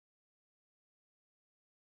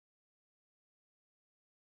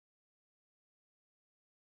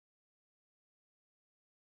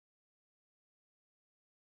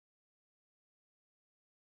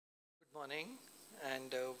Morning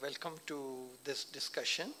and welcome to this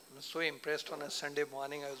discussion. I'm so impressed on a Sunday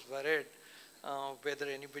morning. I was worried whether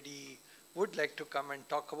anybody would like to come and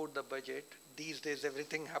talk about the budget. These days,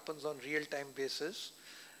 everything happens on real-time basis,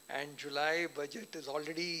 and July budget is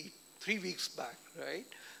already 3 weeks back, right?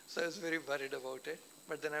 So I was very worried about it.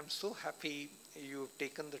 But then I'm so happy you've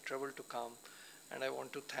taken the trouble to come, and I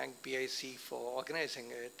want to thank BIC for organizing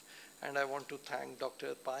it, and I want to thank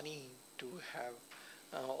Dr. Pani to have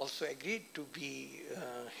also agreed to be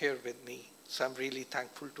here with me. So I'm really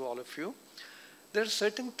thankful to all of you. There are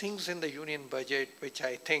certain things in the union budget which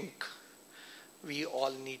I think we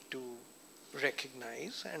all need to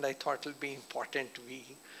recognize, and I thought it'll be important we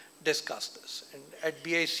discuss this. And at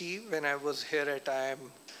BIC, when I was here at IIM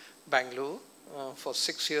Bangalore, for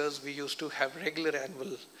 6 years, we used to have regular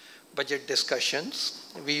annual budget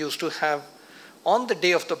discussions. We used to have, on the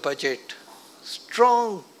day of the budget,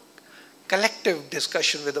 strong collective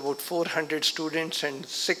discussion with about 400 students and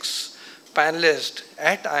 6 panelists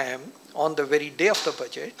at IIM on the very day of the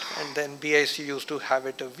budget, and then BIC used to have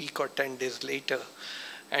it a week or 10 days later.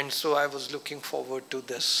 And so I was looking forward to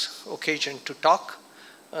this occasion to talk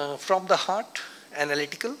from the heart,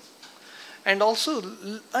 analytical, and also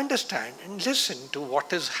understand and listen to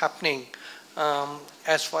what is happening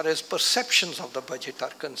as far as perceptions of the budget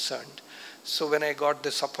are concerned. So when I got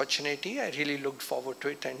this opportunity, I really looked forward to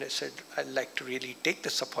it, and I said, I'd like to really take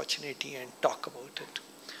this opportunity and talk about it.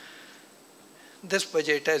 This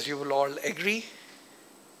budget, as you will all agree,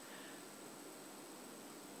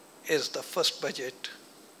 is the first budget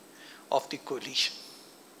of the coalition.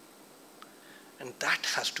 And that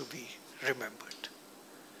has to be remembered.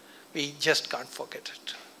 We just can't forget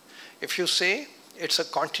it. If you say it's a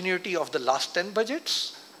continuity of the last 10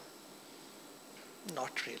 budgets,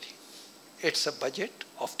 not really. It's a budget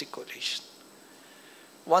of the coalition.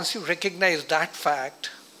 Once you recognize that fact,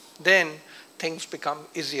 then things become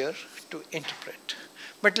easier to interpret.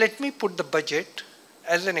 But let me put the budget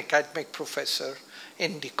as an academic professor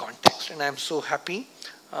in the context. And I'm so happy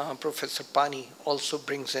Professor Pani also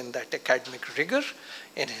brings in that academic rigor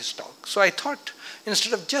in his talk. So I thought,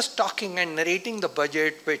 instead of just talking and narrating the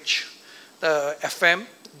budget, which the FM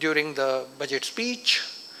during the budget speech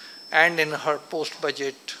and in her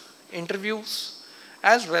post-budget interviews,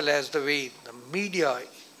 as well as the way the media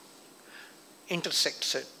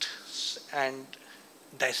intersects it and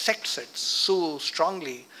dissects it so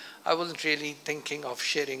strongly, I wasn't really thinking of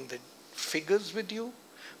sharing the figures with you,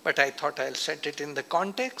 but I thought I'll set it in the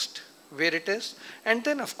context where it is, and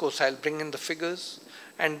then of course I'll bring in the figures,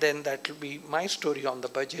 and then that will be my story on the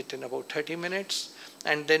budget in about 30 minutes.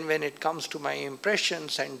 And then when it comes to my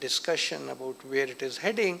impressions and discussion about where it is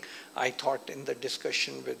heading, I thought in the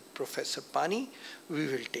discussion with Professor Pani, we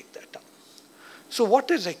will take that up. So what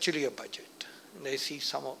is actually a budget? And I see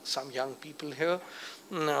some young people here.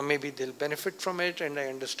 Maybe they'll benefit from it, and I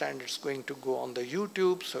understand it's going to go on the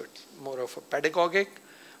YouTube, so it's more of a pedagogic.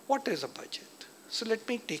 What is a budget? So let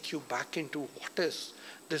me take you back into what is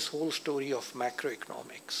this whole story of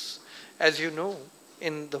macroeconomics. As you know,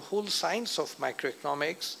 in the whole science of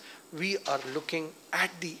macroeconomics, we are looking at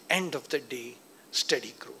the end of the day,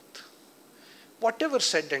 steady growth. Whatever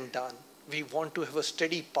said and done, we want to have a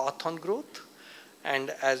steady path on growth. And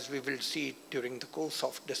as we will see during the course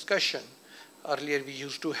of discussion, earlier we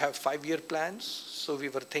used to have 5-year plans. So we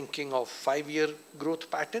were thinking of 5-year growth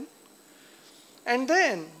pattern. And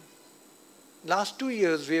then last 2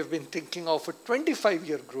 years, we have been thinking of a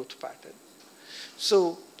 25-year growth pattern.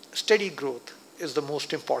 So steady growth is the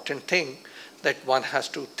most important thing that one has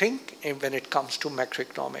to think when it comes to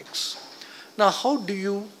macroeconomics. Now, how do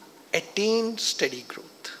you attain steady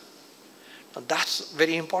growth? Now, that's a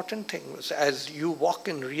very important thing. As you walk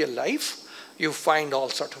in real life, you find all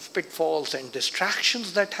sorts of pitfalls and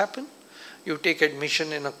distractions that happen. You take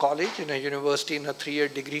admission in a college, in a university, in a 3-year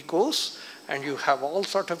degree course, and you have all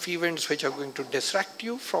sorts of events which are going to distract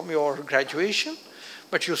you from your graduation.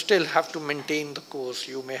 But you still have to maintain the course.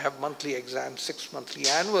 You may have monthly exams, 6 monthly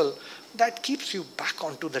annual. That keeps you back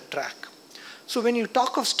onto the track. So when you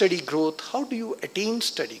talk of steady growth, how do you attain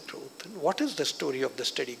steady growth? And what is the story of the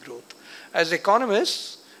steady growth? As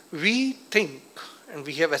economists, we think, and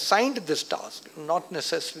we have assigned this task, not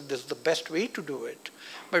necessarily this is the best way to do it,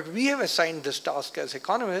 but we have assigned this task as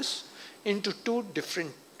economists into 2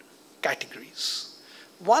 different categories.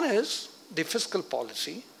 One is the fiscal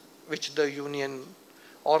policy, which the union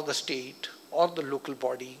or the state or the local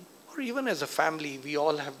body, or even as a family, we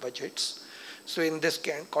all have budgets. So in this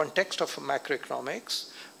context of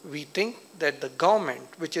macroeconomics, we think that the government,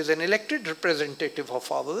 which is an elected representative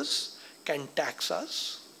of ours, can tax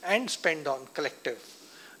us and spend on collective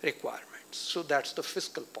requirement. So that's the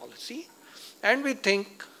fiscal policy. And we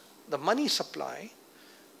think the money supply,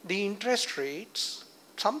 the interest rates,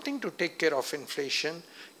 something to take care of inflation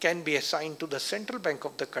can be assigned to the central bank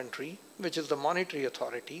of the country, which is the monetary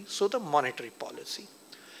authority, so the monetary policy.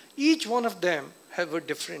 Each one of them have a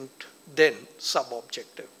different then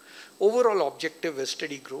sub-objective. Overall objective is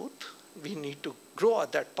steady growth. We need to grow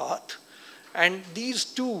at that path. And these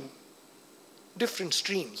two different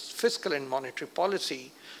streams, fiscal and monetary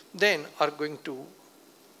policy, then are going to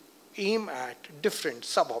aim at different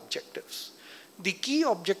sub-objectives. The key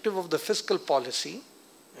objective of the fiscal policy,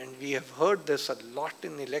 and we have heard this a lot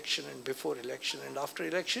in election and before election and after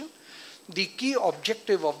election, the key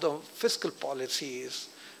objective of the fiscal policy is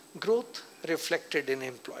growth reflected in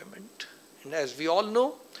employment. And as we all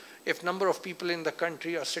know, if number of people in the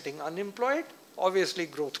country are sitting unemployed, obviously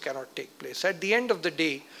growth cannot take place. At the end of the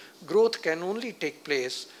day, growth can only take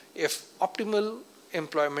place if optimal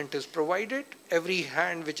employment is provided, every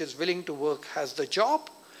hand which is willing to work has the job,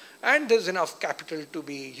 and there's enough capital to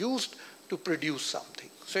be used to produce something.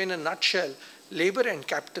 So in a nutshell, labor and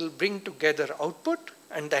capital bring together output,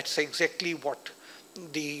 and that's exactly what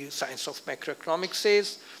the science of macroeconomics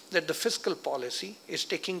says, that the fiscal policy is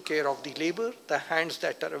taking care of the labor, the hands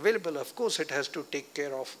that are available. Of course, it has to take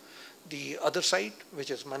care of the other side, which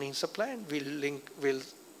is money supply, and we'll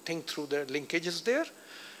think through the linkages there.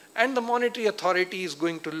 And the monetary authority is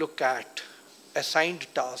going to look at assigned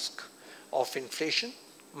task of inflation,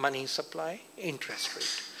 money supply, interest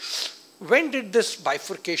rate. When did this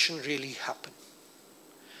bifurcation really happen?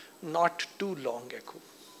 Not too long ago.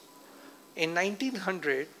 In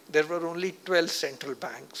 1900, there were only 12 central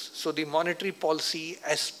banks. So the monetary policy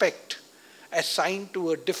aspect assigned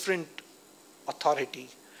to a different authority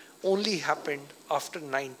only happened after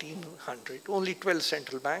 1900. Only 12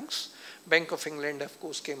 central banks. Bank of England, of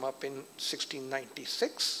course, came up in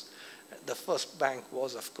 1696. The first bank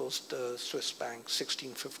was, of course, the Swiss bank,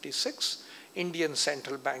 1656. Indian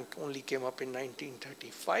Central Bank only came up in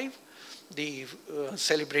 1935. The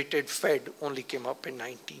celebrated Fed only came up in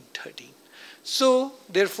 1913. So,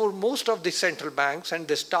 therefore, most of the central banks and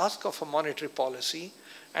this task of a monetary policy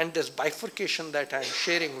and this bifurcation that I'm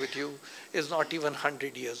sharing with you is not even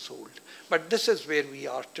 100 years old. But this is where we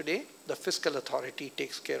are today. The fiscal authority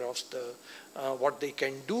takes care of what they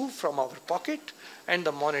can do from our pocket, and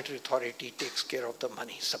the monetary authority takes care of the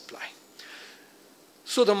money supply.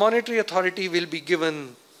 So the monetary authority will be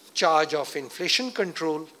given charge of inflation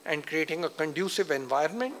control and creating a conducive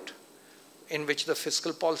environment in which the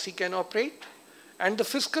fiscal policy can operate. And the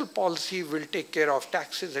fiscal policy will take care of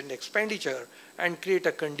taxes and expenditure and create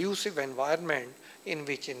a conducive environment in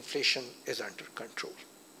which inflation is under control.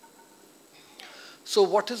 So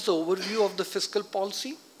what is the overview of the fiscal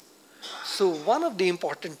policy? So one of the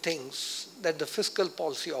important things that the fiscal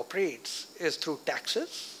policy operates is through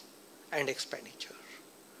taxes and expenditure.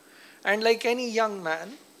 And like any young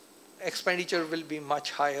man, expenditure will be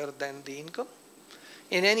much higher than the income.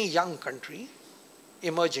 In any young country,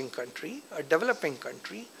 emerging country, a developing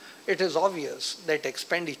country, it is obvious that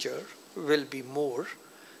expenditure will be more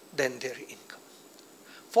than their income.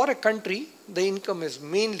 For a country, the income is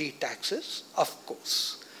mainly taxes, of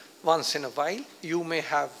course. Once in a while, you may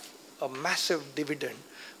have a massive dividend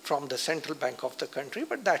from the central bank of the country,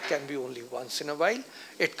 but that can be only once in a while.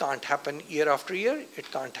 It can't happen year after year.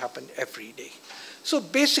 It can't happen every day. So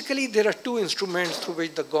basically, there are two instruments through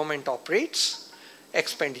which the government operates.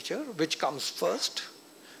 Expenditure, which comes first.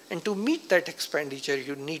 And to meet that expenditure,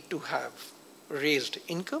 you need to have raised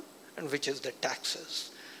income, and which is the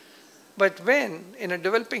taxes. But when in a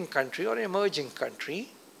developing country or emerging country,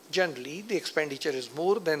 generally the expenditure is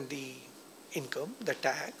more than the income, the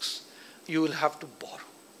tax, you will have to borrow.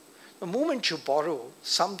 The moment you borrow,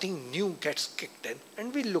 something new gets kicked in,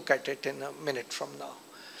 and we'll look at it in a minute from now.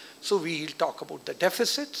 So we'll talk about the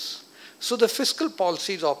deficits. So the fiscal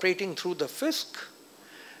policy is operating through the fisc,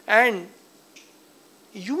 and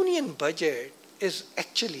union budget is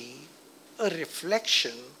actually a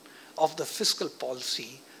reflection of the fiscal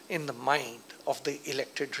policy in the mind of the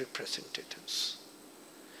elected representatives.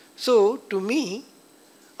 So to me,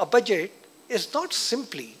 a budget is not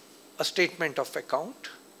simply a statement of account,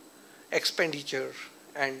 expenditure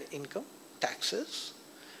and income, taxes,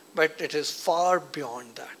 but it is far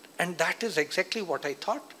beyond that. And that is exactly what I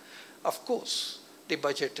thought. Of course, the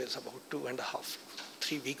budget is about 2.5,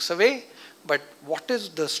 3 weeks away, but what is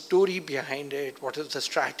the story behind it, what is the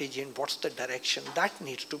strategy, and what's the direction, that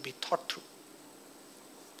needs to be thought through.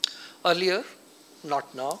 Earlier,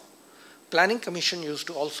 not now, Planning Commission used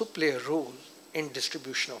to also play a role in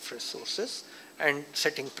distribution of resources and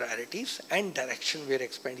setting priorities and direction where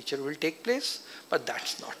expenditure will take place, but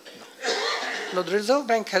that's not now. Now, the Reserve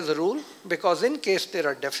Bank has a role because in case there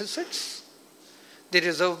are deficits, the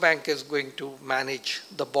Reserve Bank is going to manage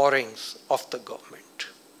the borrowings of the government.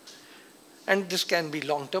 And this can be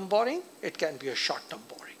long-term borrowing, it can be a short-term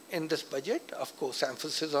borrowing. In this budget, of course,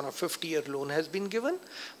 emphasis on a 50-year loan has been given,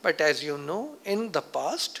 but as you know, in the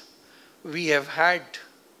past, we have had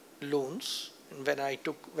loans. And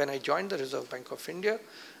when I joined the Reserve Bank of India,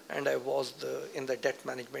 and I was in the debt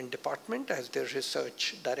management department as their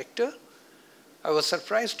research director, I was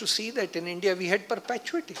surprised to see that in India we had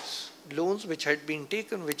perpetuities, loans which had been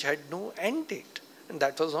taken which had no end date. And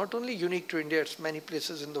that was not only unique to India, it's many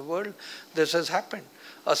places in the world this has happened.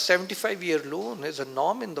 A 75-year loan is a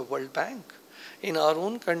norm in the World Bank. In our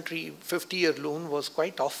own country, 50-year loan was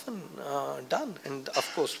quite often done. And of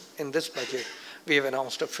course, in this budget, we have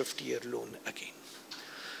announced a 50-year loan again.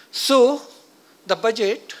 So the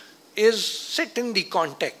budget is set in the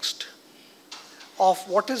context of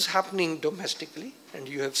what is happening domestically, and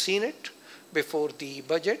you have seen it before the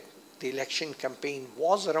budget. The election campaign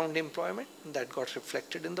was around employment, and that got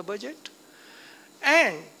reflected in the budget.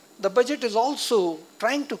 And the budget is also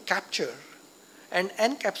trying to capture and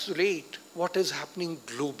encapsulate what is happening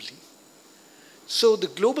globally. So the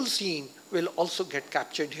global scene will also get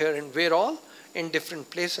captured here, and where all? In different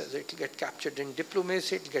places. It will get captured in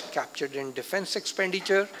diplomacy, it will get captured in defense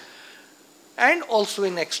expenditure, and also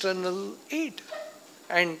in external aid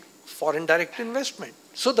and foreign direct investment.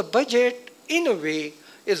 So the budget, in a way,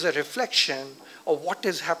 is a reflection of what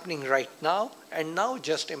is happening right now. And now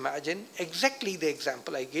just imagine exactly the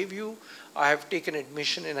example I gave you. I have taken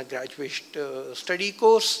admission in a graduate study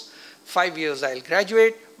course. 5 years I'll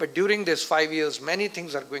graduate, but during this 5 years, many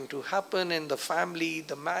things are going to happen in the family,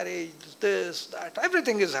 the marriage, this, that,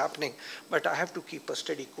 everything is happening. But I have to keep a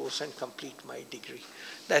steady course and complete my degree.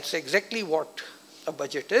 That's exactly what a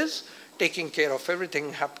budget is. Taking care of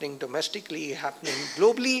everything happening domestically, happening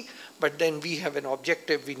globally, but then we have an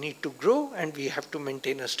objective, we need to grow and we have to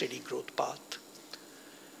maintain a steady growth path.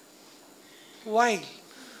 While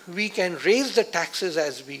we can raise the taxes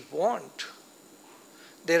as we want,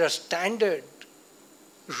 there are standard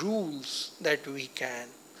rules that we can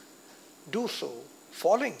do so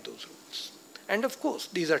following those rules. And of course,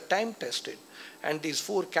 these are time tested, and these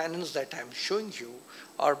 4 canons that I'm showing you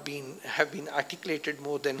have been articulated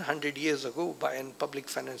more than 100 years ago by a public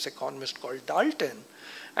finance economist called Dalton.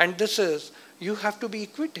 And this is, you have to be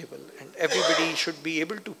equitable, and everybody should be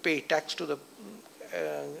able to pay tax to the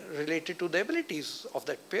related to the abilities of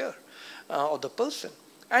that payer or the person.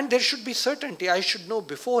 And there should be certainty. I should know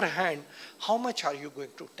beforehand, how much are you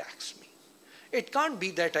going to tax me? It can't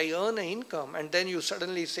be that I earn an income and then you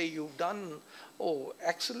suddenly say you've done, oh,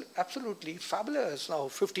 absolutely fabulous, now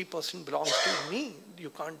 50% belongs to me.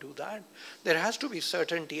 You can't do that. There has to be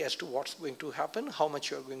certainty as to what's going to happen, how much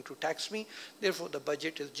you're going to tax me. Therefore, the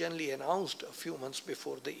budget is generally announced a few months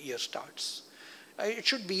before the year starts. It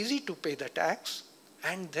should be easy to pay the tax,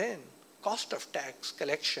 and then cost of tax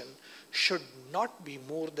collection should not be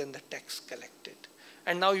more than the tax collected.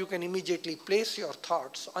 And now you can immediately place your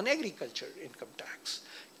thoughts on agriculture income tax.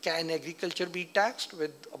 Can agriculture be taxed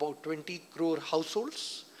with about 20 crore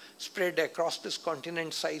households spread across this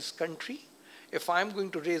continent-sized country? If I'm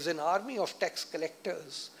going to raise an army of tax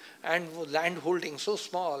collectors and land holding so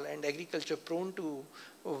small and agriculture prone to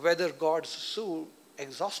weather gods so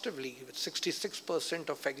exhaustively, with 66%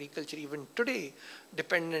 of agriculture even today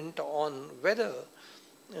dependent on weather,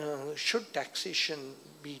 should taxation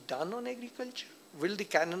be done on agriculture? Will the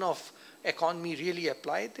canon of economy really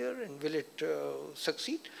apply there, and will it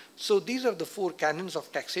succeed? So these are the 4 canons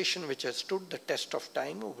of taxation which have stood the test of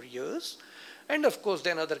time over years. And of course,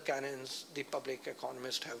 then other canons, the public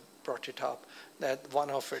economists have brought it up, that one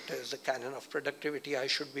of it is the canon of productivity. I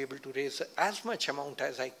should be able to raise as much amount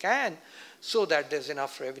as I can so that there's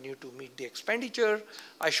enough revenue to meet the expenditure.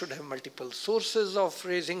 I should have multiple sources of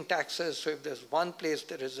raising taxes. So if there's one place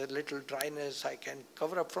there is a little dryness, I can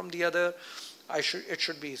cover up from the other. It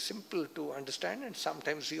should be simple to understand, and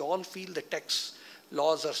sometimes we all feel the tax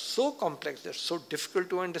laws are so complex, they're so difficult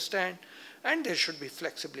to understand, and there should be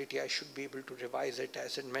flexibility. I should be able to revise it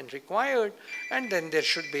as and when required, and then there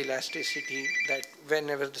should be elasticity that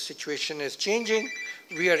whenever the situation is changing,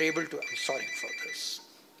 we are able to, I'm sorry for this.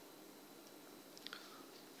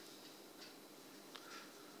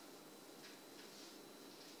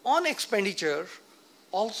 On expenditure,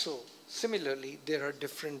 also, similarly, there are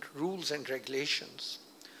different rules and regulations.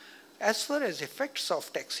 As far as effects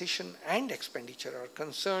of taxation and expenditure are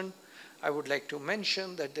concerned, I would like to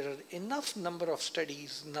mention that there are enough number of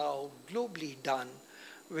studies now globally done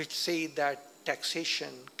which say that taxation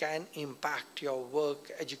can impact your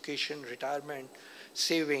work, education, retirement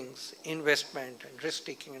savings, investment, and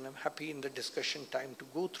risk-taking, and I'm happy in the discussion time to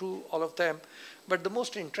go through all of them. But the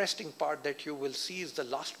most interesting part that you will see is the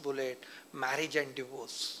last bullet, marriage and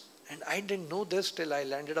divorce. And I didn't know this till I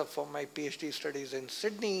landed up for my PhD studies in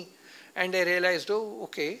Sydney, and I realized, oh,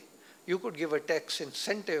 okay, you could give a tax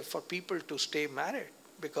incentive for people to stay married,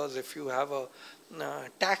 because if you have a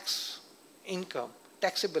taxable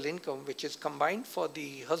income, which is combined for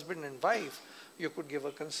the husband and wife, you could give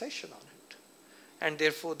a concession on it. And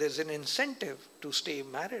therefore, there's an incentive to stay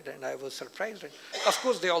married, and I was surprised. Of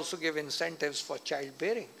course, they also give incentives for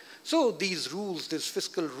childbearing. So these rules, these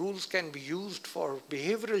fiscal rules, can be used for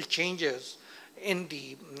behavioral changes in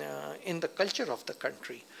the culture of the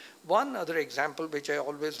country. One other example which I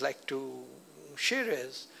always like to share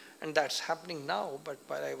is, and that's happening now, but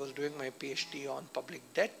while I was doing my PhD on public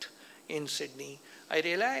debt in Sydney, I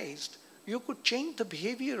realized you could change the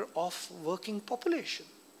behavior of working population.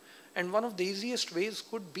 And one of the easiest ways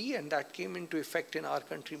could be, and that came into effect in our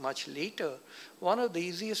country much later, one of the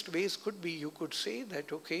easiest ways could be you could say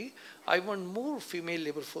that, okay, I want more female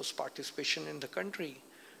labor force participation in the country.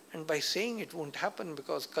 And by saying it won't happen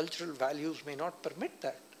because cultural values may not permit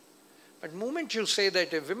that. But the moment you say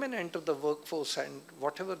that if women enter the workforce and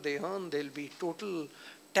whatever they earn, there'll be total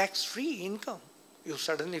tax-free income, you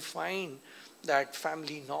suddenly find that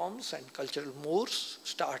family norms and cultural mores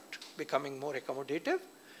start becoming more accommodative,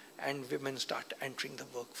 and women start entering the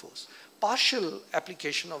workforce. Partial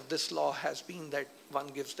application of this law has been that one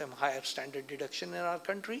gives them higher standard deduction in our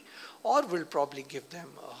country, or will probably give them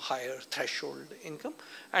a higher threshold income,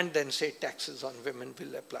 and then say taxes on women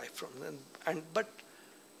will apply from them. But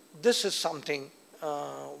this is something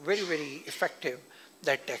very, very effective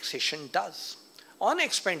that taxation does. On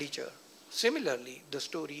expenditure, similarly, the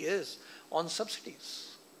story is on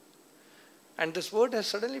subsidies. And this word has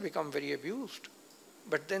suddenly become very abused.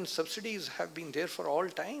 But then subsidies have been there for all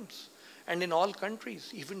times and in all countries,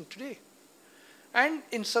 even today. And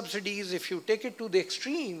in subsidies, if you take it to the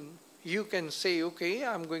extreme, you can say, okay,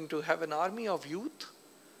 I'm going to have an army of youth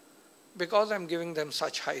because I'm giving them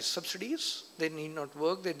such high subsidies. They need not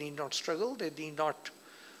work, they need not struggle, they need not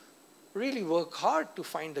really work hard to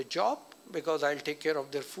find a job, because I'll take care of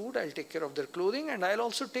their food, I'll take care of their clothing, and I'll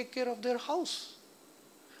also take care of their house.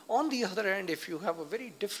 On the other hand, if you have a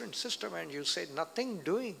very different system and you say nothing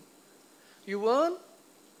doing, you earn,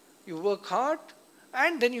 you work hard,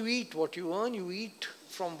 and then you eat what you earn, you eat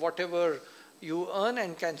from whatever you earn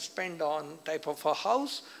and can spend on type of a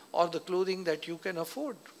house or the clothing that you can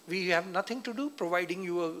afford. We have nothing to do providing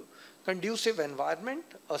you a conducive environment,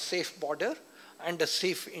 a safe border, and a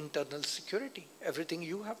safe internal security. Everything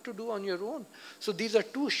you have to do on your own. So these are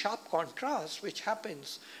two sharp contrasts which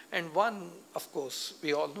happens. And one, of course,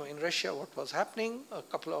 we all know in Russia what was happening a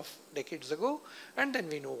couple of decades ago, and then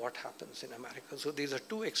we know what happens in America. So these are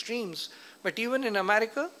two extremes. But even in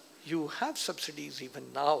America, you have subsidies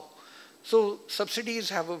even now. So subsidies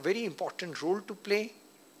have a very important role to play,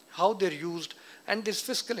 how they're used, and these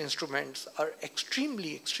fiscal instruments are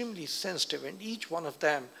extremely, extremely sensitive, and each one of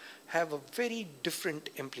them have a very different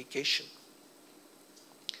implication.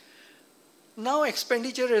 Now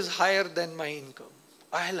expenditure is higher than my income.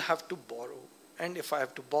 I'll have to borrow. And if I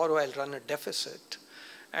have to borrow, I'll run a deficit.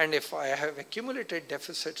 And if I have accumulated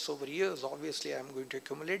deficits over years, obviously I'm going to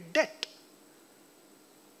accumulate debt.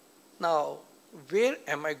 Now, where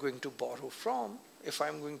am I going to borrow from? If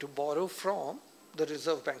I'm going to borrow from the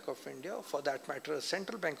Reserve Bank of India, or for that matter, a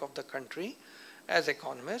central bank of the country, as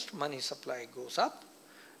economist, money supply goes up,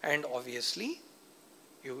 and obviously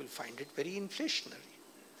you will find it very inflationary.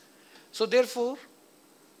 So therefore,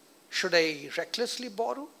 should I recklessly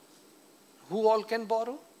borrow? Who all can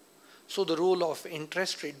borrow? So the role of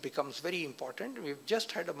interest rate becomes very important. We've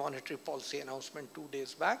just had a monetary policy announcement 2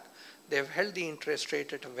 days back. They've held the interest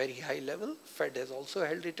rate at a very high level. Fed has also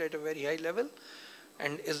held it at a very high level.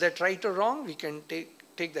 And is that right or wrong? We can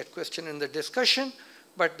take that question in the discussion.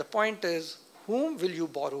 But the point is, whom will you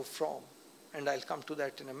borrow from? And I'll come to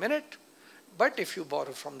that in a minute. But if you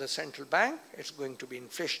borrow from the central bank, it's going to be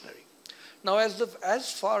inflationary. Now,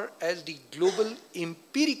 as far as the global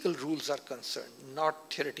empirical rules are concerned,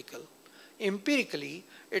 not theoretical, empirically,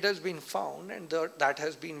 it has been found, and that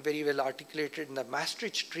has been very well articulated in the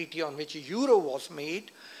Maastricht Treaty on which euro was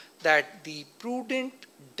made, that the prudent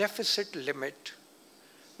deficit limit,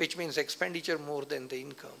 which means expenditure more than the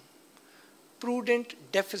income, prudent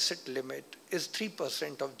deficit limit is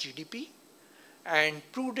 3% of GDP, and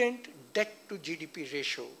prudent debt to GDP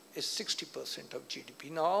ratio is 60% of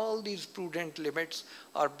GDP. Now, all these prudent limits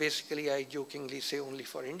are basically, I jokingly say, only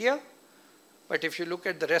for India. But if you look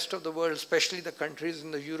at the rest of the world, especially the countries in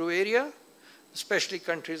the euro area, especially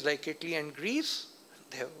countries like Italy and Greece,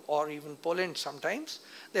 or even Poland sometimes,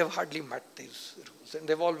 they have hardly met these rules and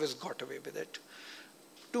they've always got away with it.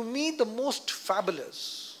 To me, the most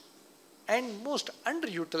fabulous and most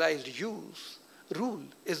underutilized rule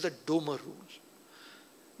is the DOMA rule.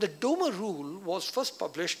 The DOMA rule was first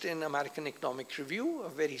published in American Economic Review, a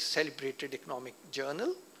very celebrated economic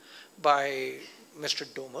journal, by Mr.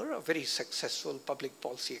 Domer, a very successful public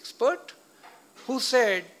policy expert, who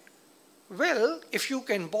said, well, if you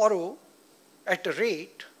can borrow at a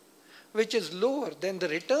rate which is lower than the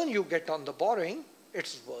return you get on the borrowing,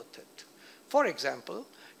 it's worth it. For example,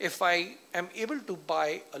 if I am able to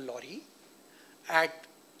buy a lorry at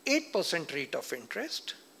 8% rate of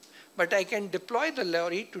interest, but I can deploy the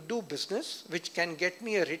lorry to do business, which can get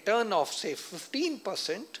me a return of, say,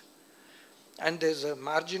 15%, and there's a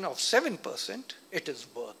margin of 7%, it is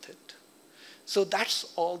worth it. So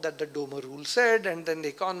that's all that the DOMA rule said, and then the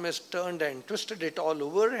economists turned and twisted it all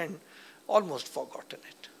over and almost forgotten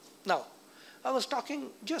it. Now, I was talking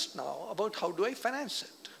just now about how do I finance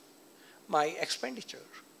it, my expenditure.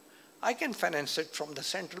 I can finance it from the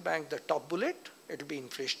central bank, the top bullet, it'll be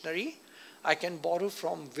inflationary. I can borrow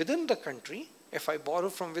from within the country. If I borrow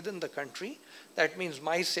from within the country, that means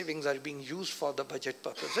my savings are being used for the budget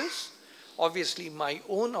purposes. Obviously, my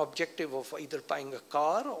own objective of either buying a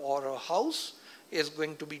car or a house is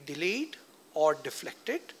going to be delayed or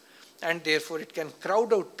deflected, and therefore it can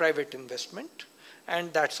crowd out private investment,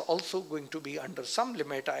 and that's also going to be under some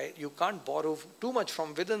limit. You can't borrow too much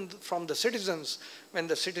from the citizens when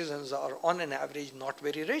the citizens are on an average not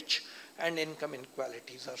very rich and income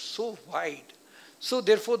inequalities are so wide. So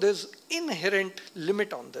therefore there's inherent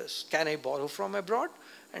limit on this. Can I borrow from abroad?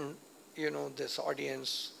 And this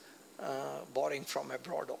audience, borrowing from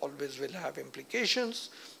abroad always will have implications.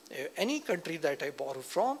 Any country that I borrow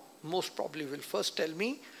from most probably will first tell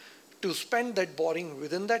me to spend that borrowing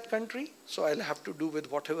within that country, so I'll have to do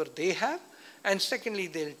with whatever they have. And secondly,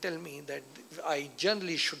 they'll tell me that I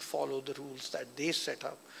generally should follow the rules that they set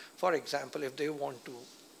up. For example, if they want to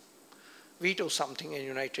veto something in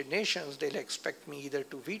United Nations, they'll expect me either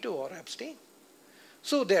to veto or abstain.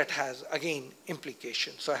 So that has, again,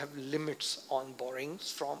 implications. So I have limits on borrowings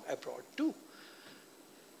from abroad too.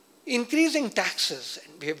 Increasing taxes,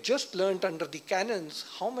 and we have just learned under the canons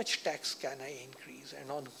how much tax can I increase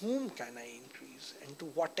and on whom can I increase and to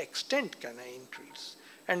what extent can I increase.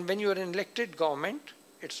 And when you are in elected government,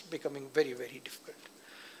 it's becoming very, very difficult.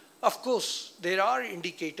 Of course, there are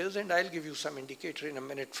indicators, and I'll give you some indicator in a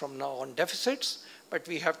minute from now on deficits, but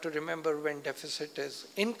we have to remember when deficit is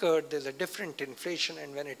incurred, there's a different inflation,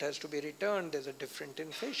 and when it has to be returned, there's a different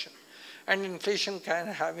inflation. And inflation can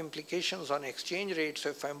have implications on exchange rates. So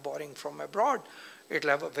if I'm borrowing from abroad,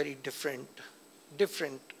 it'll have a very different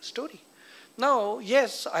story. Now,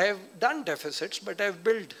 yes, I have done deficits, but I've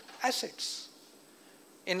built assets.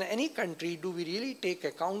 In any country, do we really take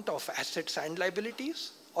account of assets and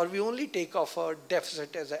liabilities? Or we only take off a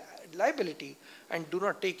deficit as a liability and do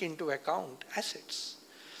not take into account assets?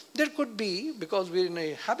 There could be, because we're in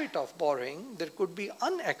a habit of borrowing, there could be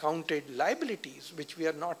unaccounted liabilities which we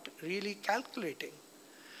are not really calculating.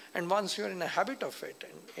 And once you're in a habit of it,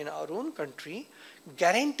 and in our own country,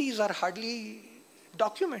 guarantees are hardly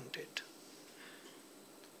documented.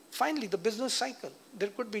 Finally, the business cycle. There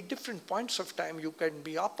could be different points of time. You can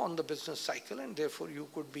be up on the business cycle, and therefore you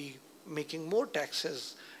could be making more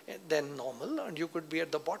taxes than normal, and you could be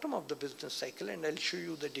at the bottom of the business cycle, and I'll show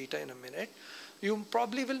you the data in a minute. You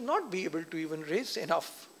probably will not be able to even raise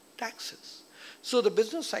enough taxes. So the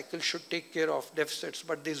business cycle should take care of deficits,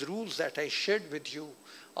 but these rules that I shared with you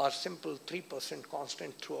are simple 3%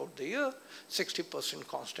 constant throughout the year, 60%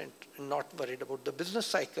 constant, not worried about the business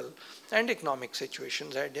cycle and economic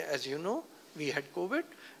situations. As you know, we had COVID,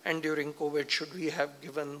 and during COVID, should we have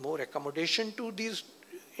given more accommodation to these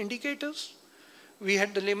indicators? We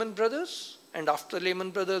had the Lehman Brothers, and after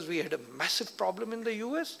Lehman Brothers, we had a massive problem in the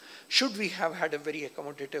US. Should we have had a very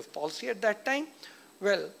accommodative policy at that time?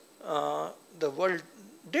 Well, the world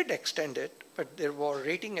did extend it, but there were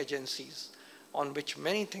rating agencies on which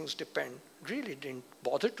many things depend, really didn't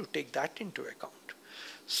bother to take that into account.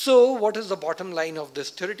 So what is the bottom line of this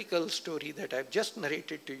theoretical story that I've just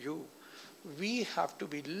narrated to you? We have to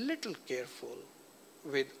be little careful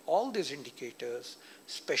with all these indicators,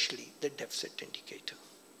 especially the deficit indicator.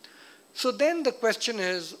 So then the question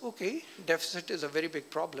is, okay, deficit is a very big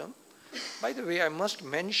problem. By the way, I must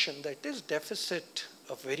mention that is deficit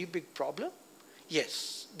a very big problem?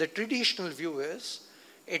 Yes, the traditional view is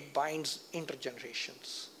it binds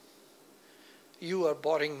intergenerations. You are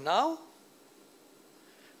borrowing now,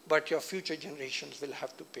 but your future generations will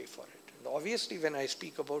have to pay for it. And obviously, when I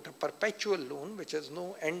speak about a perpetual loan, which has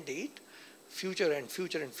no end date, future and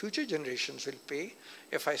future and future generations will pay.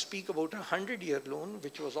 If I speak about a 100-year loan,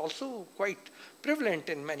 which was also quite prevalent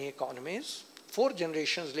in many economies, 4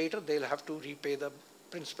 generations later, they'll have to repay the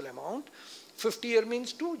principal amount. 50-year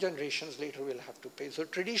means 2 generations later will have to pay. So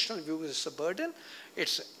traditional view is a burden.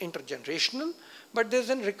 It's intergenerational. But there's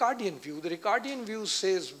a Ricardian view. The Ricardian view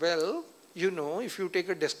says, well, you know, if you take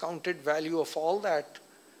a discounted value of all that,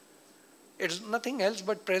 it's nothing else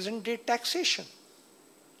but present day taxation.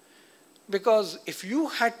 Because if you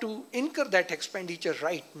had to incur that expenditure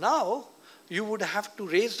right now, you would have to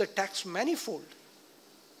raise the tax manifold.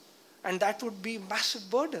 And that would be a massive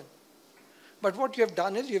burden. But what you have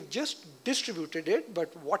done is you have just distributed it,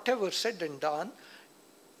 but whatever said and done,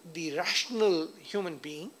 the rational human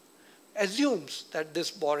being assumes that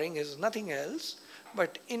this borrowing is nothing else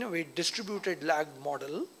but in a way distributed lagged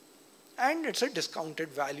model, and it's a discounted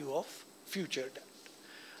value of future debt.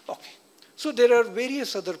 Okay. So there are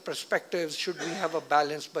various other perspectives. Should we have a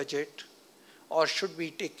balanced budget, or should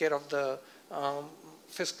we take care of the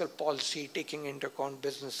fiscal policy taking into account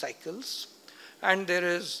business cycles? And there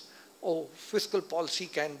is, fiscal policy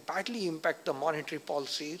can badly impact the monetary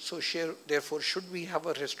policy, so therefore should we have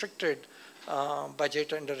a restricted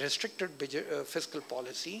budget and a restricted fiscal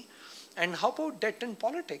policy? And how about debt and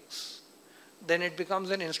politics? Then it becomes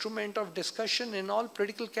an instrument of discussion in all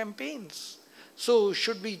political campaigns. So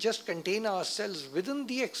should we just contain ourselves within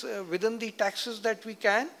the taxes that we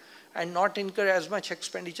can and not incur as much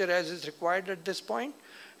expenditure as is required at this point?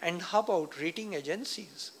 And how about rating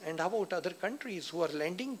agencies? And how about other countries who are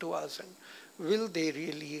lending to us? And will they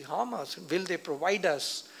really harm us? Will they provide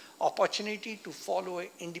us opportunity to follow an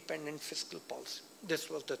independent fiscal policy? This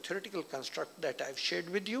was the theoretical construct that I've shared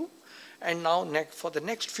with you. And now for the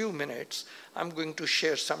next few minutes, I'm going to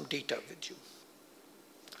share some data with you.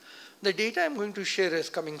 The data I'm going to share is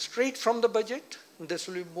coming straight from the budget. This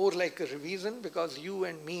will be more like a revision because you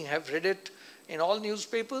and me have read it in all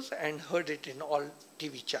newspapers and heard it in all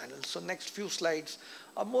TV channels. So next few slides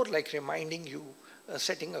are more like reminding you,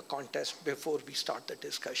 setting a context before we start the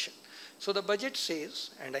discussion. So the budget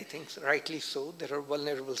says, and I think rightly so, there are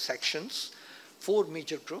vulnerable sections, 4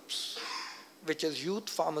 major groups, which is youth,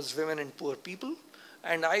 farmers, women, and poor people.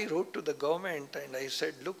 And I wrote to the government and I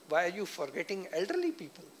said, look, why are you forgetting elderly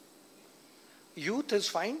people? Youth is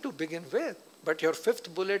fine to begin with, but your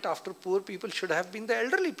 5th bullet after poor people should have been the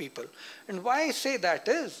elderly people. And why I say that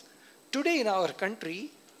is, today in our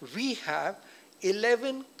country, we have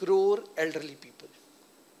 11 crore elderly people.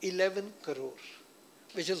 11 crore,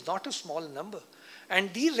 which is not a small number.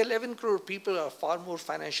 And these 11 crore people are far more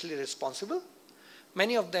financially responsible.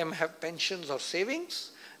 Many of them have pensions or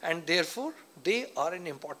savings, and therefore they are an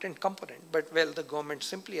important component. But well, the government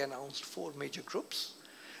simply announced 4 major groups.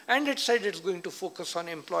 And it said it's going to focus on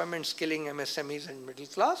employment, skilling, MSMEs, and middle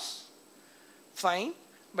class. Fine,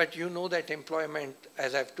 but you know that employment,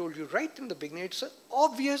 as I've told you right in the beginning, it's an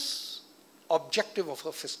obvious objective of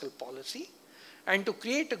a fiscal policy. And to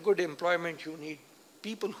create a good employment, you need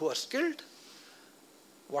people who are skilled.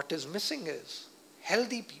 What is missing is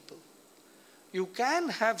healthy people. You can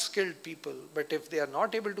have skilled people, but if they are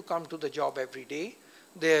not able to come to the job every day,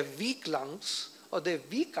 they have weak lungs or they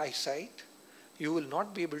have weak eyesight, you will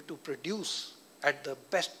not be able to produce at the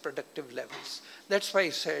best productive levels. That's why I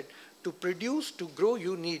said to produce, to grow,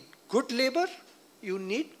 you need good labor, you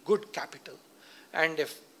need good capital. And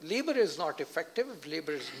if labor is not effective, if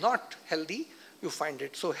labor is not healthy, you find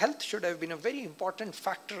it. So health should have been a very important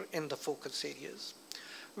factor in the focus areas.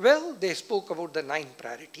 Well, they spoke about the 9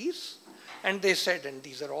 priorities, and they said, and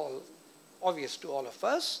these are all obvious to all of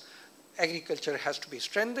us, agriculture has to be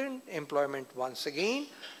strengthened, employment once again,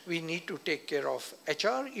 we need to take care of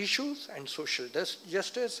HR issues and social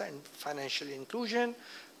justice and financial inclusion,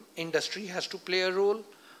 industry has to play a role,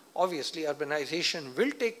 obviously urbanization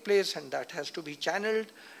will take place and that has to be channeled,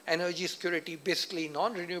 energy security, basically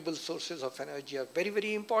non-renewable sources of energy are very,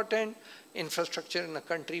 very important, infrastructure in a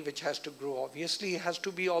country which has to grow obviously has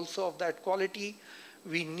to be also of that quality,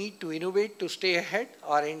 we need to innovate to stay ahead,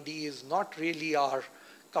 R&D is not really our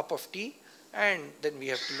cup of tea, and then we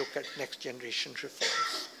have to look at next generation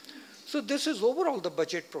reforms. So this is overall the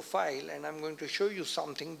budget profile, and I'm going to show you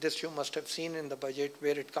something. This you must have seen in the budget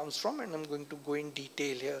where it comes from, and I'm going to go in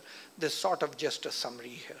detail here. This sort of just a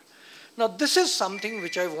summary here. Now this is something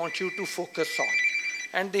which I want you to focus on.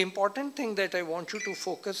 And the important thing that I want you to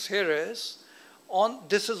focus here is on,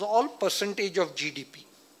 this is all percentage of GDP.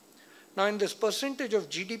 Now in this percentage of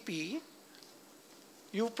GDP,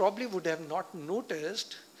 you probably would have not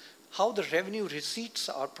noticed how the revenue receipts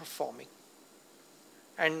are performing.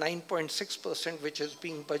 And 9.6%, which is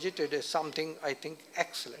being budgeted, is something I think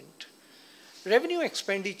excellent. Revenue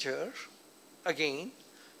expenditure again,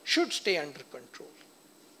 should stay under control.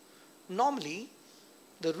 Normally,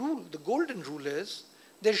 the golden rule is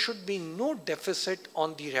there should be no deficit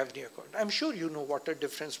on the revenue account. I'm sure you know what the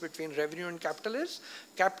difference between revenue and capital is.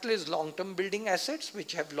 Capital is long-term building assets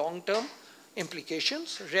which have long-term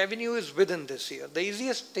implications. Revenue is within this year. The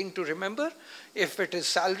easiest thing to remember, if it is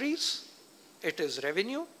salaries, it is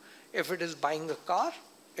revenue. If it is buying a car,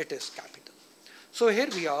 it is capital. So here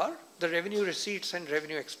we are, the revenue receipts and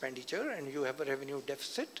revenue expenditure, and you have a revenue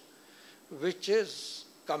deficit which is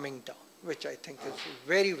coming down, which I think is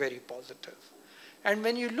very, very positive. And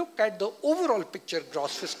when you look at the overall picture,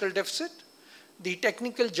 gross fiscal deficit, the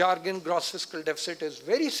technical jargon gross fiscal deficit is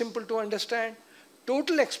very simple to understand.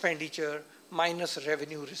 Total expenditure minus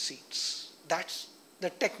revenue receipts. That's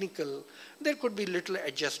the technical. There could be little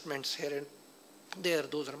adjustments here and there.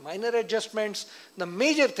 Those are minor adjustments. The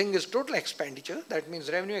major thing is total expenditure. That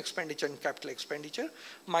means revenue expenditure and capital expenditure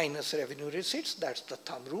minus revenue receipts. That's the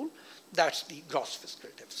thumb rule. That's the gross fiscal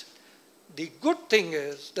deficit. The good thing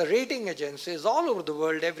is the rating agencies all over the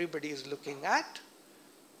world, everybody is looking at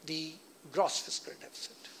the gross fiscal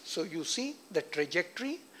deficit. So you see the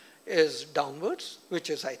trajectory is downwards, which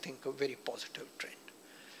is, I think, a very positive trend.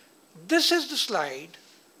 This is the slide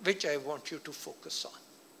which I want you to focus on.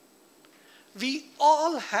 We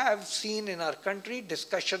all have seen in our country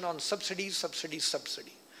discussion on subsidies, subsidies,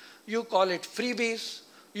 subsidy. You call it freebies,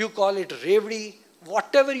 you call it revdi,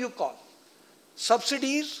 whatever you call.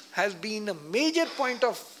 Subsidies has been a major point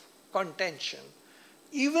of contention,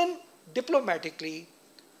 even diplomatically,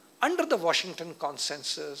 under the Washington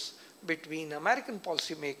consensus between American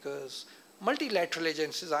policymakers, multilateral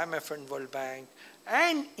agencies, IMF and World Bank,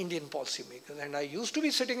 and Indian policymakers. And I used to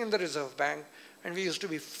be sitting in the Reserve Bank, and we used to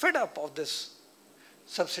be fed up of this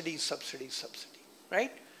subsidy, subsidy, subsidy,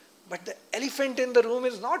 right? But the elephant in the room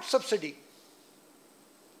is not subsidy.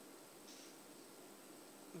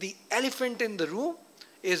 The elephant in the room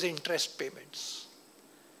is interest payments.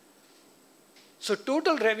 So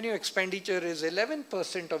total revenue expenditure is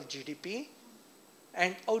 11% of GDP,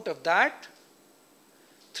 and out of that,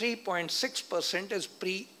 3.6% is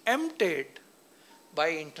preempted by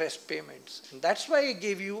interest payments. And that's why I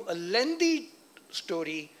gave you a lengthy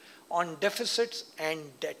story on deficits and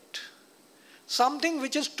debt. Something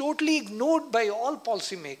which is totally ignored by all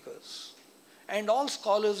policymakers and all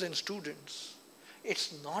scholars and students.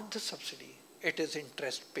 It's not the subsidy, it is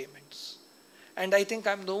interest payments. And I think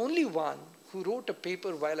I'm the only one who wrote a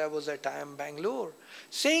paper while I was at IIM Bangalore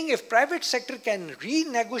saying if private sector can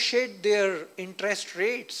renegotiate their interest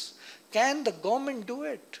rates, can the government do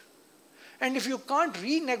it? And if you can't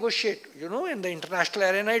renegotiate, you know, in the international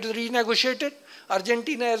arena it is renegotiated.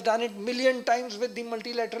 Argentina has done it a million times with the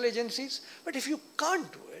multilateral agencies. But if you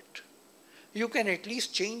can't do it, you can at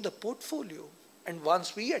least change the portfolio. And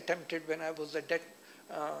once we attempted, when I was the debt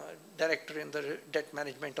director in the debt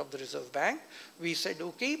management of the Reserve Bank, we said,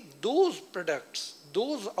 okay, those products,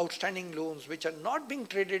 those outstanding loans which are not being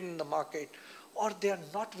traded in the market or they are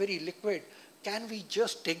not very liquid, can we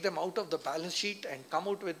just take them out of the balance sheet and come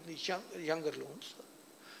out with these younger loans,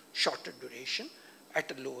 shorter duration,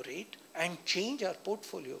 at a low rate, and change our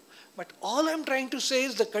portfolio? But all I'm trying to say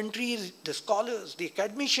is the country, the scholars, the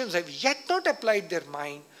academicians have yet not applied their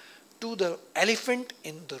mind to the elephant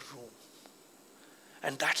in the room.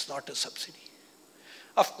 And that's not a subsidy.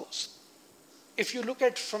 Of course, if you look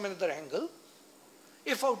at it from another angle,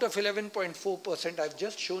 if out of 11.4%, I've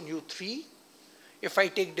just shown you 3, if I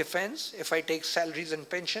take defense, if I take salaries and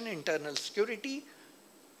pension, internal security,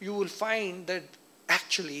 you will find that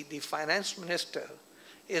actually the finance minister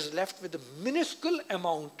is left with a minuscule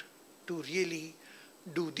amount to really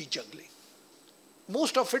do the juggling.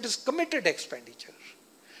 Most of it is committed expenditure.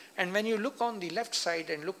 And when you look on the left side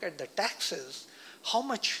and look at the taxes, how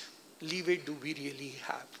much leeway do we really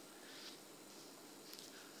have?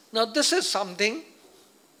 Now this is something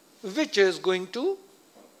which is going to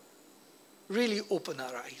really open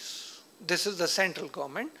our eyes. This is the central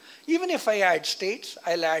government. Even if I add states,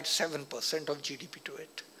 I'll add 7% of GDP to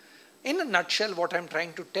it. In a nutshell, what I'm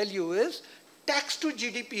trying to tell you is tax to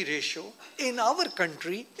GDP ratio in our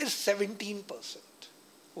country is 17%,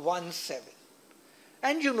 1-7.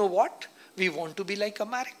 And you know what? We want to be like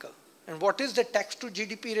America. And what is the tax to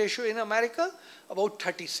GDP ratio in America? About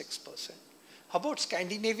 36%. How about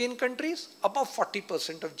Scandinavian countries? Above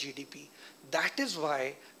 40% of GDP. That is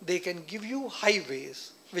why they can give you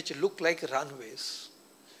highways which look like runways.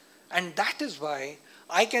 And that is why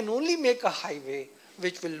I can only make a highway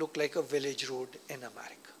which will look like a village road in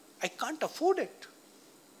America. I can't afford it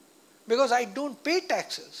because I don't pay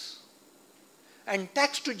taxes. And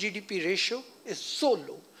tax to GDP ratio is so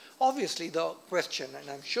low. Obviously, the question, and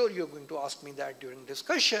I'm sure you're going to ask me that during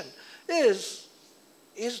discussion, is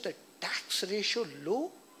the tax ratio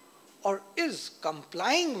low or is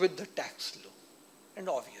complying with the tax low? And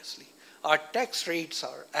obviously, our tax rates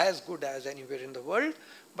are as good as anywhere in the world,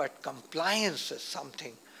 but compliance is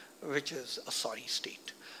something which is a sorry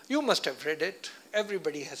state. You must have read it.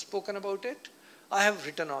 Everybody has spoken about it. I have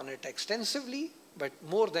written on it extensively, but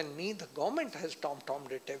more than me, the government has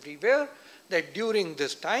tom-tommed it everywhere, that during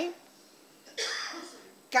this time,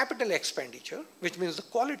 capital expenditure, which means the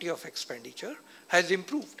quality of expenditure, has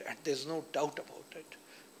improved, and there's no doubt about it.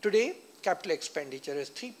 Today, capital expenditure is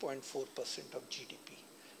 3.4% of GDP.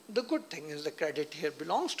 The good thing is the credit here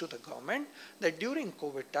belongs to the government, that during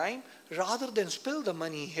COVID time, rather than spill the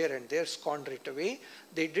money here and there, squander it away,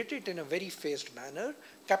 they did it in a very phased manner.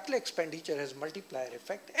 Capital expenditure has multiplier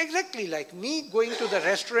effect, exactly like me going to the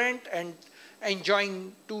restaurant and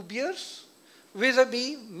enjoying 2 beers,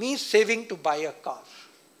 vis-a-vis me saving to buy a car.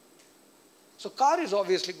 So car is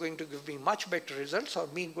obviously going to give me much better results, or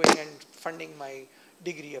me going and funding my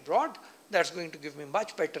degree abroad, that's going to give me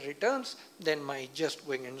much better returns than my just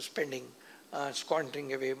going and spending,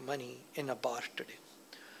 squandering away money in a bar today.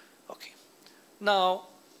 Okay. Now,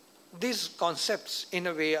 these concepts, in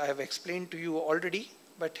a way, I have explained to you already,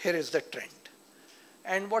 but here is the trend.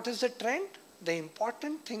 And what is the trend? The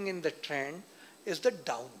important thing in the trend is the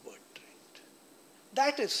downward trend.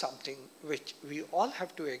 That is something which we all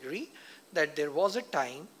have to agree, that there was a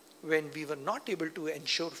time when we were not able to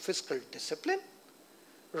ensure fiscal discipline.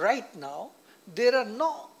 Right now, there are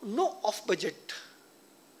no off-budget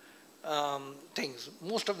things.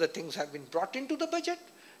 Most of the things have been brought into the budget,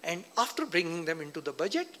 and after bringing them into the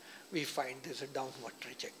budget, we find there's a downward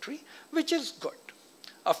trajectory, which is good.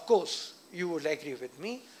 Of course, you will agree with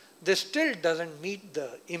me, this still doesn't meet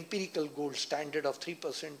the empirical gold standard of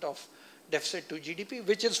 3% of deficit to GDP,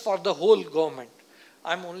 which is for the whole government.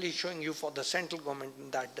 I'm only showing you for the central government, and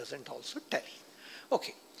that doesn't also tally.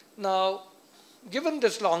 Okay, now, given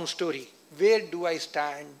this long story, where do I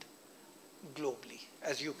stand globally?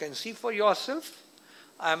 As you can see for yourself,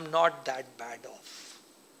 I'm not that bad off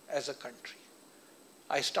as a country.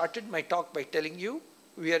 I started my talk by telling you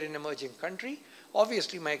we are an emerging country.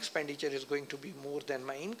 Obviously, my expenditure is going to be more than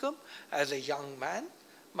my income. As a young man,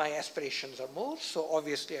 my aspirations are more, so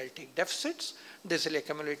obviously I'll take deficits. This will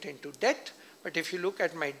accumulate into debt. But if you look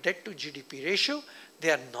at my debt to GDP ratio,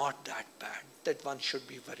 they are not that bad that one should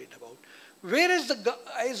be worried about. Whereas the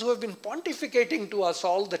guys who have been pontificating to us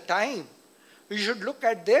all the time, we should look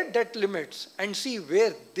at their debt limits and see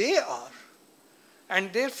where they are.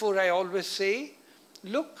 And therefore, I always say,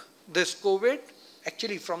 look, this COVID,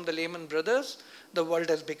 actually from the Lehman Brothers, the world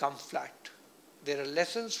has become flat. There are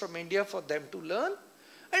lessons from India for them to learn.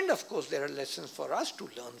 And of course, there are lessons for us to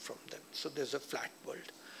learn from them. So there's a flat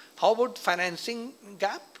world. How about financing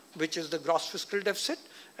gap, which is the gross fiscal deficit?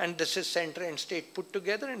 And this is center and state put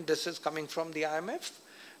together, and this is coming from the IMF.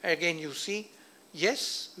 Again, you see,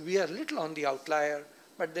 yes, we are little on the outlier,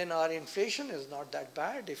 but then our inflation is not that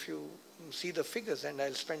bad if you see the figures, and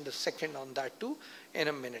I'll spend a second on that too in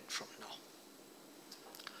a minute from now.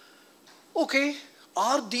 Okay,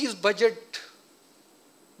 are these budget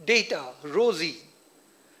data rosy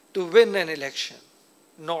to win an election?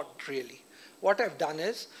 Not really. What I've done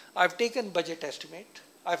is, I've taken budget estimate,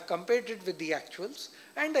 I've compared it with the actuals,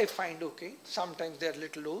 and I find, okay, sometimes they're a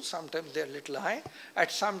little low, sometimes they're a little high,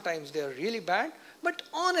 at sometimes they're really bad, but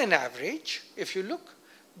on an average, if you look,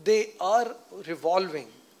 they are revolving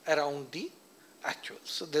around the actuals,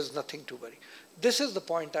 so there's nothing to worry. This is the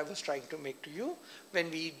point I was trying to make to you.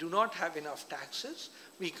 When we do not have enough taxes,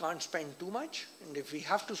 we can't spend too much, and if we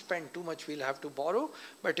have to spend too much, we'll have to borrow.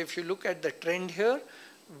 But if you look at the trend here,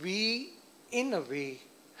 we, in a way,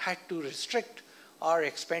 had to restrict our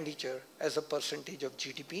expenditure as a percentage of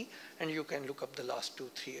GDP, and you can look up the last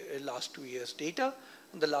 2 years data.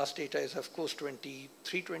 And the last data is, of course,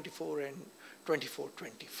 23-24 and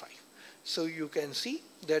 24-25. So you can see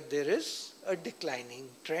that there is a declining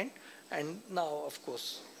trend, and now, of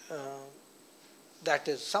course, that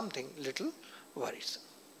is something little worrisome.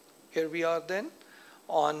 Here we are then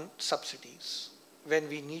on subsidies. When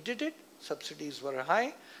we needed it, subsidies were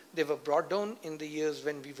high. They were brought down in the years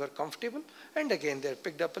when we were comfortable. And again, they're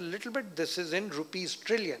picked up a little bit. This is in rupees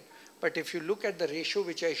trillion. But if you look at the ratio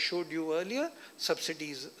which I showed you earlier,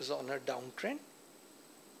 subsidies is on a downtrend.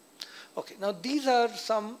 Okay, now these are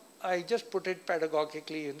some, I just put it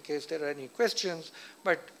pedagogically in case there are any questions,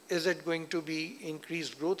 but is it going to be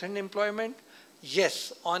increased growth in employment?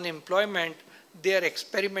 Yes, on employment, they are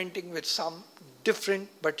experimenting with some different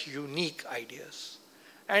but unique ideas.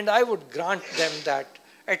 And I would grant them that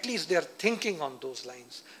At least they are thinking on those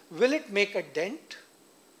lines. Will it make a dent?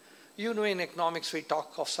 You know, in economics, we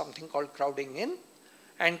talk of something called crowding in.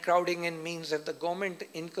 And crowding in means if the government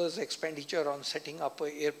incurs expenditure on setting up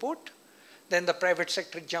an airport, then the private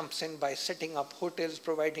sector jumps in by setting up hotels,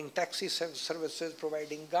 providing taxi services,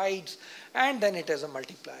 providing guides, and then it has a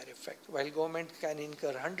multiplier effect. While government can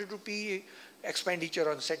incur 100 rupee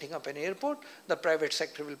expenditure on setting up an airport, the private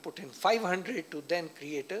sector will put in 500 to then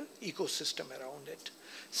create an ecosystem around it.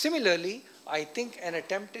 Similarly, I think an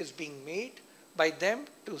attempt is being made by them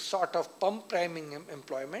to sort of pump priming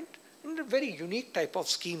employment in a very unique type of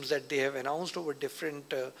schemes that they have announced over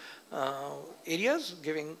different areas,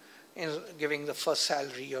 giving the first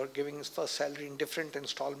salary or giving his first salary in different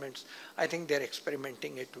installments. I think they're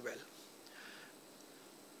experimenting it well.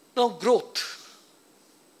 Now, growth.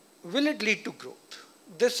 Will it lead to growth?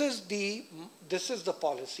 This is the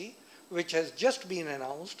policy which has just been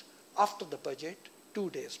announced after the budget 2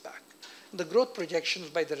 days back. The growth projections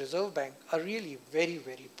by the Reserve Bank are really very,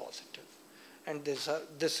 very positive. And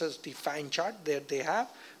this is the fan chart that they have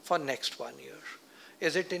for next 1 year.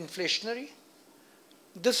 Is it inflationary?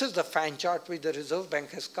 This is the fan chart which the Reserve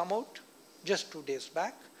Bank has come out just 2 days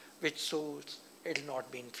back, which shows it will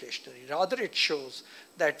not be inflationary. Rather, it shows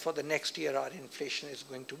that for the next year, our inflation is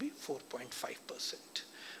going to be 4.5%.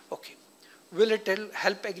 Okay. Will it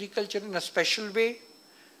help agriculture in a special way?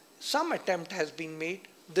 Some attempt has been made.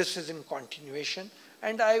 This is in continuation.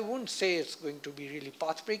 And I wouldn't say it's going to be really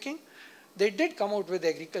path-breaking. They did come out with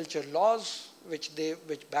agriculture laws, which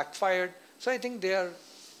backfired. So I think they are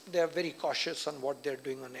very cautious on what they're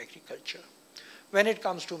doing on agriculture. When it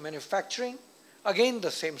comes to manufacturing, again,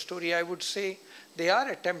 the same story, I would say. They are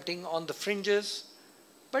attempting on the fringes,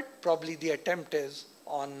 but probably the attempt is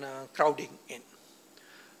on crowding in.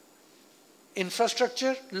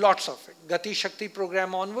 Infrastructure, lots of it. Gati Shakti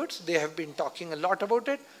program onwards, they have been talking a lot about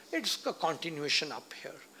it. It's a continuation up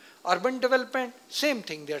here. Urban development, same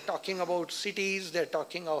thing. They're talking about cities, they're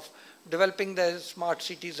talking of developing the smart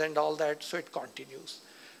cities and all that, so it continues.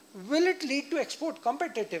 Will it lead to export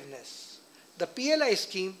competitiveness? The PLI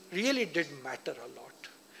scheme really did matter a lot.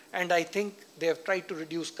 And I think they have tried to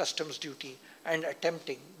reduce customs duty and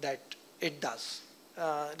attempting that it does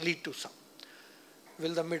lead to some.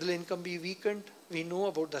 Will the middle income be weakened? We know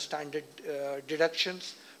about the standard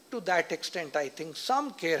deductions. To that extent, I think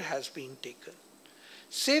some care has been taken.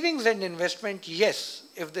 Savings and investment, yes,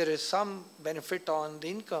 if there is some benefit on the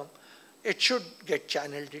income, it should get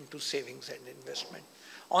channeled into savings and investment.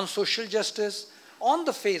 On social justice, on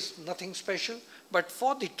the face, nothing special, but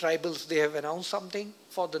for the tribals, they have announced something.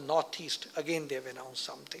 For the Northeast, again, they have announced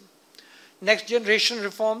something. Next generation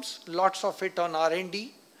reforms, lots of it on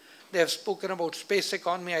R&D. They have spoken about space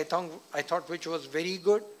economy, I thought which was very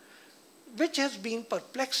good. Which has been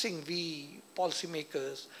perplexing we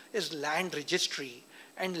policymakers is land registry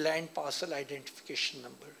and land parcel identification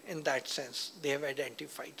number. In that sense, they have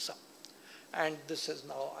identified some. And this is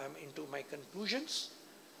now, I'm into my conclusions.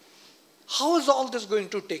 How is all this going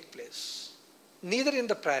to take place? Neither in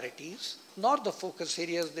the priorities nor the focus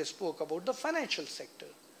areas they spoke about the financial sector.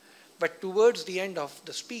 But towards the end of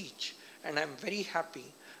the speech, and I'm very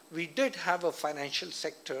happy, we did have a financial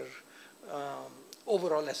sector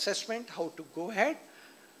overall assessment, how to go ahead,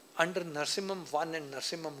 under Narsimham 1 and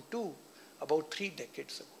Narsimham 2 about 3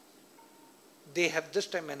 decades ago. They have this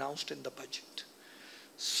time announced in the budget.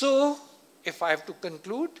 So, if I have to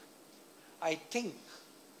conclude, I think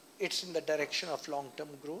it's in the direction of long-term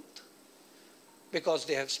growth because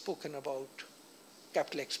they have spoken about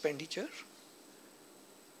capital expenditure.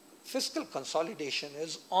 Fiscal consolidation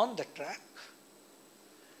is on the track.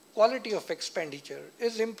 Quality of expenditure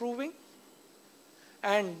is improving.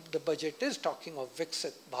 And the budget is talking of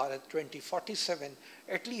Viksit Bharat 2047.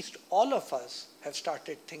 At least all of us have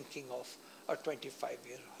started thinking of a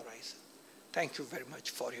 25-year horizon. Thank you very much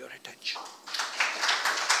for your attention.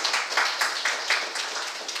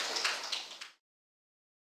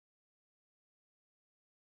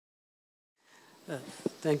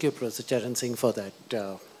 Thank you, Professor Charan Singh, for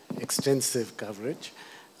that extensive coverage.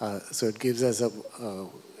 So it gives us a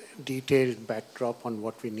detailed backdrop on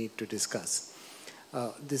what we need to discuss.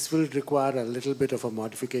 This will require a little bit of a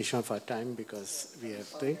modification of our time because we have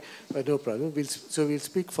things, but no problem. So we'll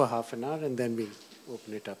speak for half an hour and then we'll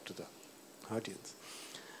open it up to the audience.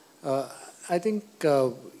 I think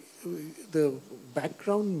the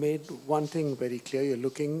background made one thing very clear. You're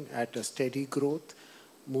looking at a steady growth,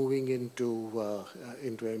 moving into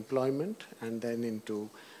employment and then into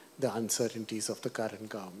the uncertainties of the current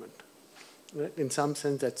government. In some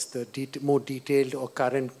sense, that's the more detailed or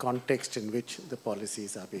current context in which the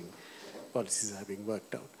policies are being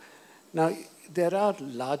worked out. Now, there are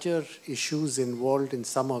larger issues involved in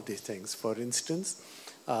some of these things. For instance,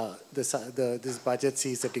 this budget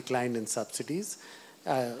sees a decline in subsidies,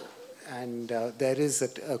 and there is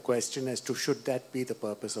a question as to should that be the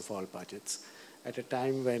purpose of all budgets. At a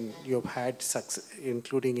time when you've had,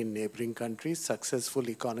 including in neighboring countries, successful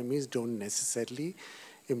economies don't necessarily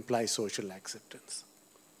imply social acceptance.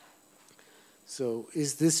 So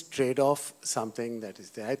is this trade-off something that is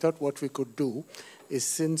there? I thought what we could do is,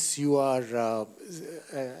 since you are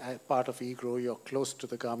part of eGrow, you're close to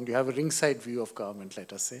the government, you have a ringside view of government,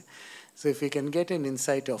 let us say. So if we can get an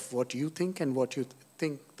insight of what you think and what you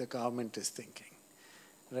think the government is thinking.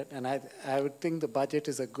 Right? And I would think the budget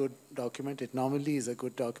is a good document. It normally is a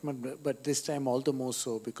good document, but this time all the more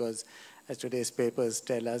so because, as today's papers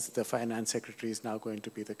tell us, the finance secretary is now going to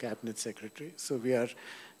be the cabinet secretary. So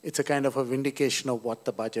it's a kind of a vindication of what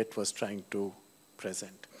the budget was trying to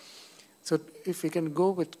present. So if we can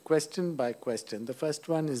go with question by question. The first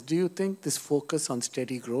one is, do you think this focus on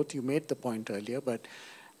steady growth, you made the point earlier, but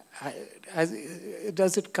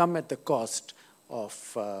does it come at the cost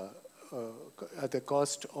of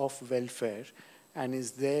welfare? And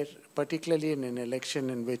is there, particularly in an election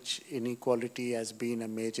in which inequality has been a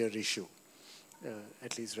major issue,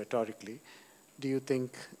 at least rhetorically, do you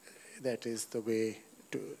think that is the way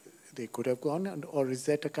they could have gone, or is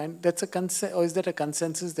that a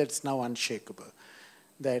consensus that's now unshakable,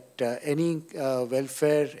 that any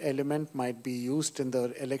welfare element might be used in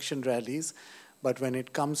the election rallies, but when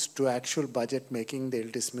it comes to actual budget making,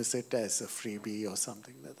 they'll dismiss it as a freebie or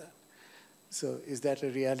something like that? So is that a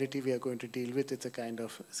reality we are going to deal with? It's a kind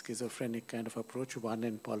of schizophrenic kind of approach, one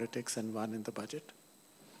in politics and one in the budget.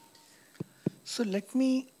 So let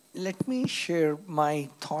me share my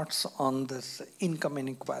thoughts on this income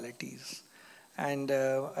inequalities. And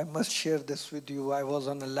I must share this with you. I was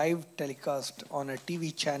on a live telecast on a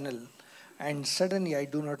TV channel, and suddenly, I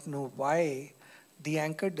do not know why, the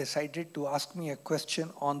anchor decided to ask me a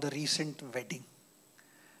question on the recent wedding.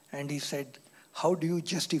 And he said, how do you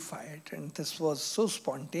justify it? And this was so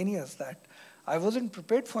spontaneous that I wasn't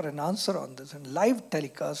prepared for an answer on this. And live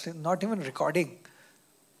telecast, not even recording.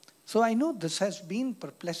 So I know this has been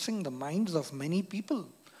perplexing the minds of many people,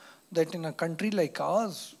 that in a country like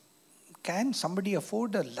ours, can somebody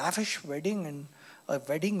afford a lavish wedding, and a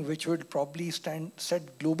wedding which would probably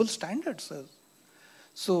set global standards?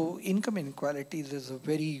 So income inequalities is a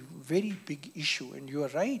very, very big issue. And you are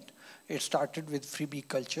right. It started with freebie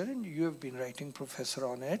culture, and you have been writing, Professor,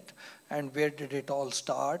 on it. And where did it all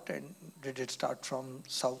start? And did it start from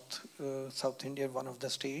South India, one of the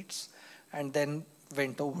states, and then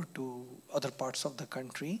went over to other parts of the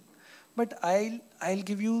country? But I'll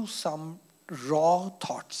give you some raw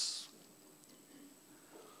thoughts.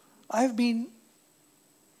 I've been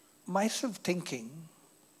myself thinking,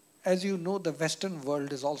 as you know, the Western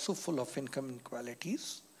world is also full of income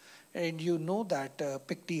inequalities. And you know that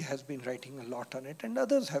Piketty has been writing a lot on it, and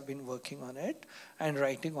others have been working on it and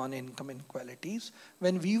writing on income inequalities.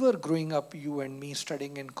 When we were growing up, you and me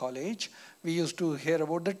studying in college, we used to hear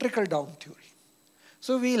about the trickle-down theory.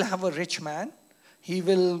 So we'll have a rich man, he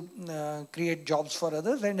will create jobs for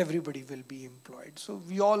others, and everybody will be employed. So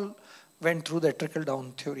we all went through the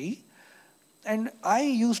trickle-down theory. And I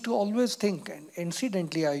used to always think, and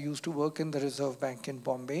incidentally, I used to work in the Reserve Bank in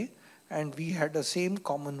Bombay, and we had the same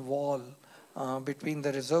common wall between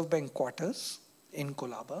the Reserve Bank quarters in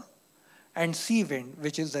Colaba and Seawind,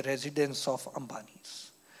 which is the residence of Ambanis.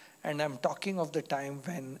 And I'm talking of the time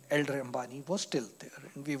when elder Ambani was still there.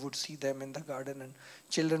 And we would see them in the garden, and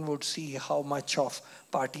children would see how much of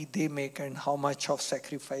party they make and how much of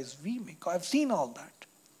sacrifice we make. I've seen all that.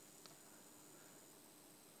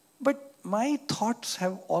 But my thoughts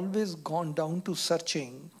have always gone down to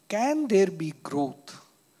searching, can there be growth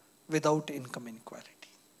without income inequality?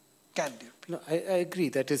 Can there be? No, I agree.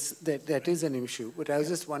 That is an issue. But I was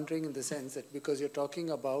just wondering, in the sense that because you're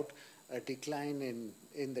talking about a decline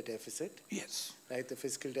in the deficit. Yes. Right. The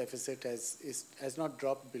fiscal deficit has not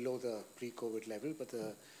dropped below the pre-COVID level,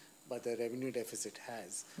 but the revenue deficit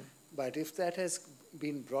has. But if that has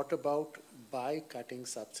been brought about by cutting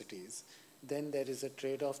subsidies, then there is a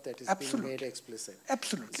trade-off that is being made explicit.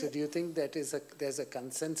 Absolutely. So do you think that there's a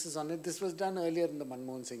consensus on it? This was done earlier in the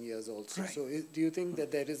Manmohan Singh years also. Right. So do you think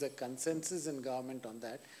that there is a consensus in government on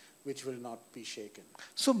that which will not be shaken?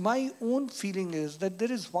 So my own feeling is that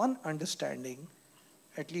there is one understanding,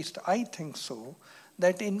 at least I think so,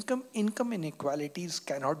 that income inequalities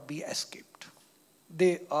cannot be escaped.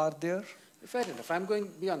 They are there. Fair enough. I'm going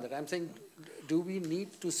beyond that. I'm saying, do we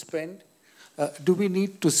need to spend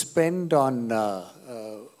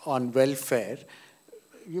on welfare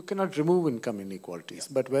you cannot remove income inequalities,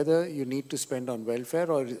 but whether you need to spend on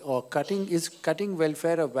welfare or cutting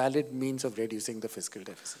welfare a valid means of reducing the fiscal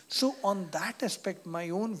deficit? So on that aspect, my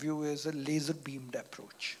own view is a laser-beamed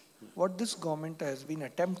approach. What this government has been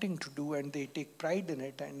attempting to do, and they take pride in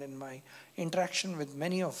it, and in my interaction with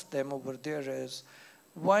many of them over there is,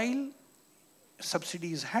 while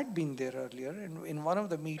subsidies had been there earlier, and in one of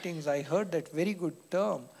the meetings I heard that very good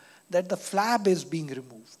term, that the flab is being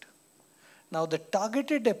removed. Now the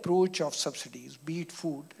targeted approach of subsidies, be it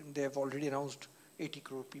food, and they have already announced 80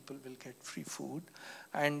 crore people will get free food,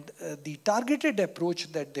 and the targeted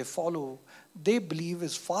approach that they follow, they believe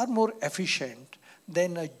is far more efficient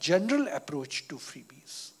than a general approach to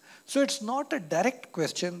freebies. So it's not a direct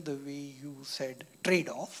question the way you said,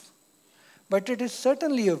 trade-off, but it is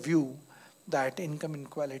certainly a view that income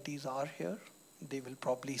inequalities are here. They will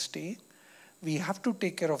probably stay. We have to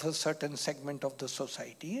take care of a certain segment of the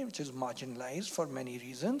society which is marginalized for many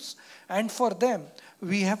reasons. And for them,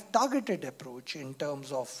 we have targeted approach in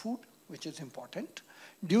terms of food, which is important.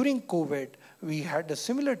 During COVID, we had a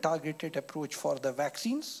similar targeted approach for the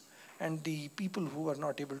vaccines, and the people who were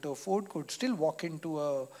not able to afford could still walk into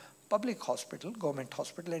a public hospital, government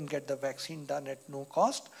hospital, and get the vaccine done at no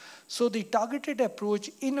cost. So the targeted approach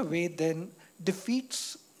in a way then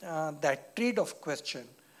defeats that trade-off question.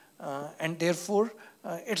 And therefore,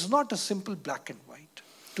 it's not a simple black and white.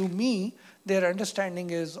 To me, their understanding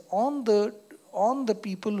is on the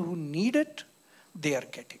people who need it, they are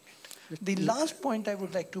getting it. The last point I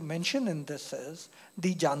would like to mention in this is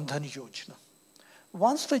the Jan Dhan Yojana.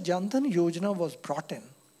 Once the Jan Dhan Yojana was brought in,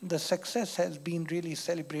 the success has been really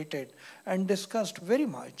celebrated and discussed very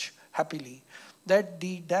much happily, that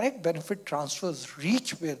the direct benefit transfers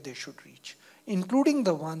reach where they should reach, including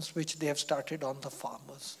the ones which they have started on the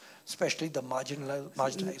farmers, especially the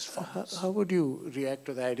marginalized farmers. How would you react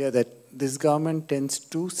to the idea that this government tends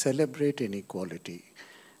to celebrate inequality?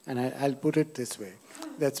 And I'll put it this way.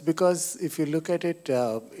 That's because if you look at it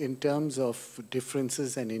in terms of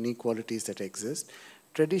differences and inequalities that exist,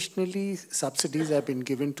 traditionally subsidies have been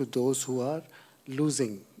given to those who are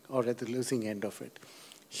losing or at the losing end of it.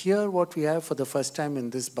 Here, what we have for the first time in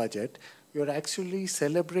this budget, you're actually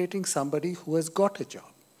celebrating somebody who has got a job.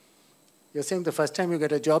 You're saying the first time you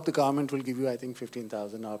get a job, the government will give you, I think,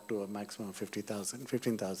 15,000 up to a maximum of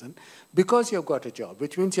 15,000, because you've got a job,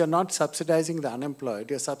 which means you're not subsidizing the unemployed,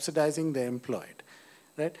 you're subsidizing the employed,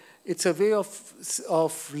 right? It's a way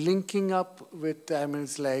of linking up with, I mean,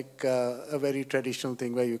 it's like a very traditional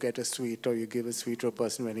thing where you get a sweet or you give a sweet to a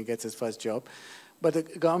person when he gets his first job, but the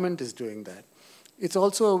government is doing that. It's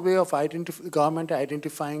also a way of government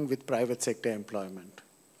identifying with private sector employment,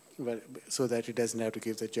 so that it doesn't have to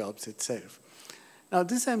give the jobs itself. Now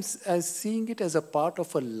this I'm seeing it as a part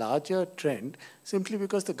of a larger trend, simply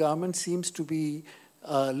because the government seems to be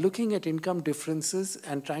looking at income differences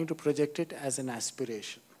and trying to project it as an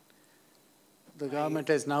aspiration. The government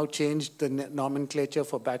has now changed the nomenclature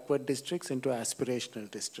for backward districts into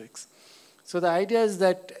aspirational districts. So the idea is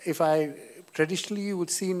that traditionally you would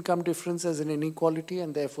see income difference as an inequality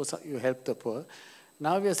and therefore you help the poor.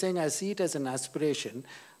 Now we are saying I see it as an aspiration.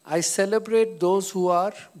 I celebrate those who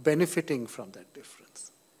are benefiting from that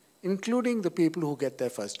difference, including the people who get their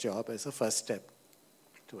first job as a first step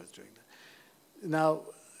towards doing that. Now,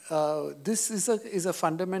 this is a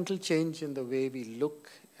fundamental change in the way we look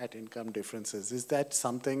at income differences. Is that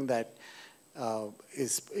something that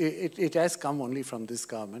it has come only from this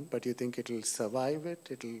government, but you think it will survive it?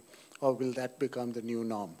 Or will that become the new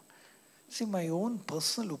norm? See, my own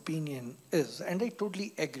personal opinion is, and I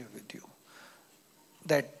totally agree with you,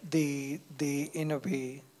 that they in a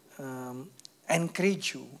way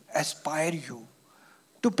encourage you, aspire you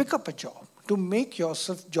to pick up a job, to make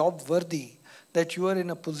yourself job worthy, that you are in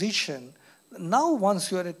a position. Now once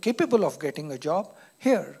you are capable of getting a job,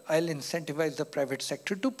 here I'll incentivize the private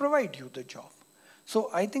sector to provide you the job. So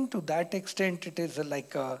I think to that extent it is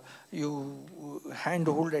like you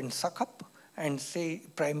handhold and suck up and say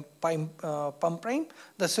pump prime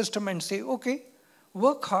the system and say, okay,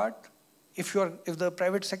 work hard. If the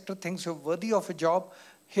private sector thinks you're worthy of a job,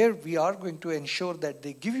 here we are going to ensure that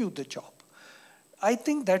they give you the job. I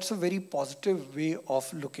think that's a very positive way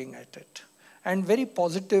of looking at it, and very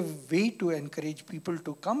positive way to encourage people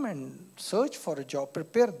to come and search for a job,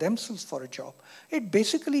 prepare themselves for a job. It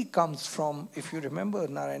basically comes from, if you remember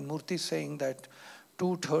Narayan Murthy saying that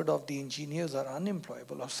 2/3 of the engineers are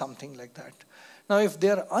unemployable or something like that. Now, if they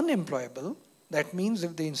are unemployable, That means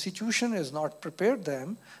if the institution is not prepared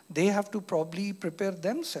them, they have to probably prepare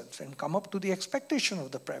themselves and come up to the expectation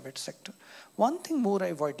of the private sector. One thing more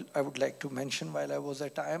I would like to mention while I was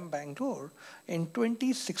at IIM Bangalore, in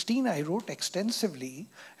 2016 I wrote extensively,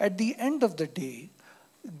 at the end of the day,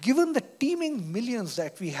 given the teeming millions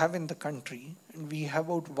that we have in the country, and we have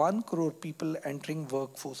about 1 crore people entering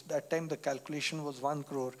workforce. That time the calculation was 1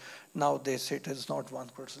 crore. Now they say it is not 1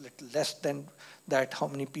 crore, it's a little less than that, how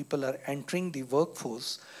many people are entering the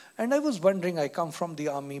workforce. And I was wondering, I come from the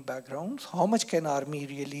army background, how much can army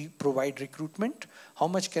really provide recruitment? How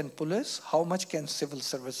much can police? How much can civil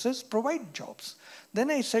services provide jobs?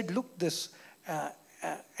 Then I said, look, this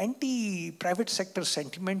anti-private sector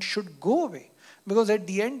sentiment should go away. Because at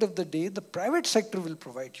the end of the day, the private sector will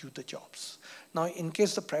provide you the jobs. Now, in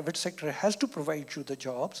case the private sector has to provide you the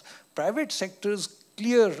jobs, private sector's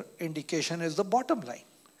clear indication is the bottom line.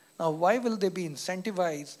 Now, why will they be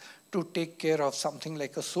incentivized to take care of something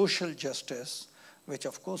like a social justice, which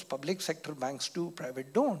of course public sector banks do,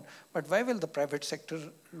 private don't, but why will the private sector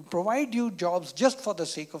provide you jobs just for the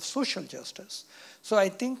sake of social justice? So I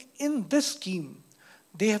think in this scheme,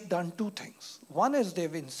 they have done two things. One is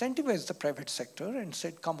they've incentivized the private sector and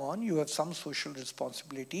said, come on, you have some social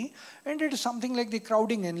responsibility. And it is something like the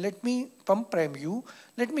crowding in, let me pump prime you,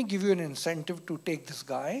 let me give you an incentive to take this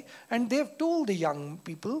guy. And they've told the young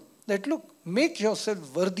people that, look, make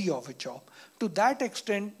yourself worthy of a job. To that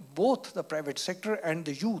extent, both the private sector and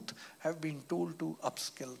the youth have been told to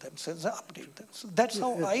upskill themselves, update them. So that's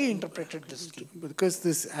how I interpreted this scheme. Because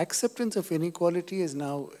this acceptance of inequality is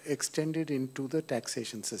now extended into the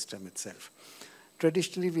taxation system itself.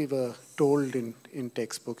 Traditionally, we were told in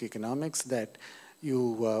textbook economics that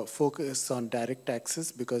you focus on direct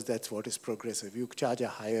taxes because that's what is progressive. You charge a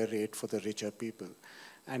higher rate for the richer people,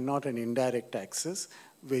 and not an indirect taxes,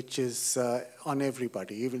 which is on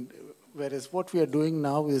everybody. Whereas what we are doing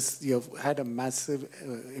now is you've had a massive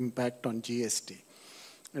impact on GST,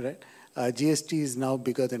 right? GST is now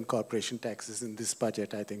bigger than corporation taxes in this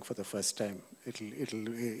budget. I think for the first time,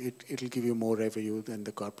 it'll give you more revenue than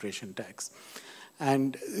the corporation tax.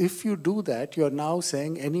 And if you do that, you're now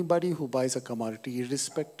saying anybody who buys a commodity,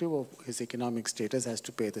 irrespective of his economic status, has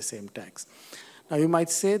to pay the same tax. Now, you might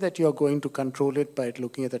say that you're going to control it by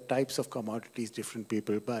looking at the types of commodities different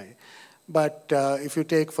people buy. But if you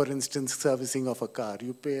take, for instance, servicing of a car,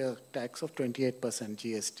 you pay a tax of 28%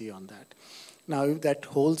 GST on that. Now, if that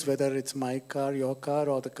holds whether it's my car, your car,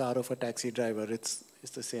 or the car of a taxi driver, it's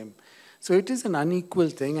the same. So it is an unequal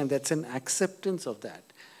thing, and that's an acceptance of that.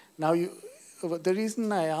 Now, the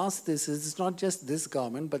reason I ask this is it's not just this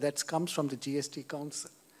government, but that comes from the GST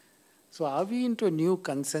Council. So are we into a new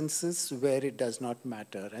consensus where it does not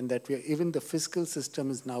matter, and that even the fiscal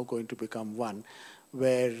system is now going to become one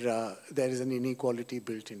where there is an inequality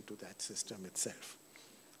built into that system itself?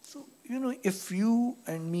 So, if you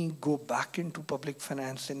and me go back into public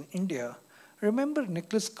finance in India, remember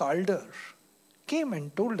Nicholas Calder came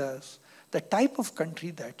and told us the type of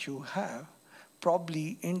country that you have,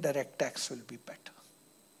 probably indirect tax will be better,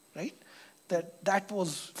 right? That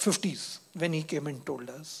was 50s when he came and told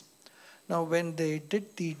us. Now, when they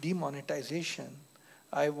did the demonetization,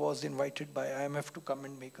 I was invited by IMF to come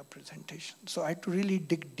and make a presentation. So I had to really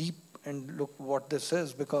dig deep and look what this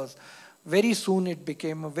is, because very soon it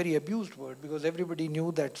became a very abused word because everybody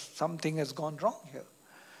knew that something has gone wrong here.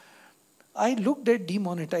 I looked at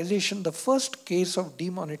demonetization. The first case of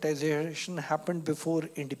demonetization happened before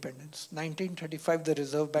independence. 1935, the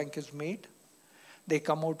Reserve Bank is made. They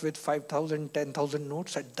come out with 5,000, 10,000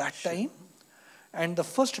 notes at that time. And the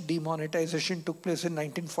first demonetization took place in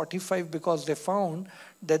 1945 because they found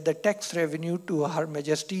that the tax revenue to Her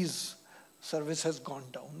Majesty's service has gone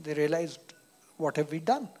down. They realized, what have we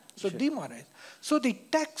done? So demonetized. So the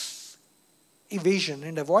tax evasion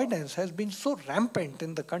and avoidance has been so rampant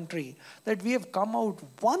in the country that we have come out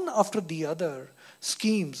one after the other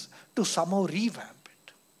schemes to somehow revamp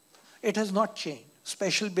it. It has not changed.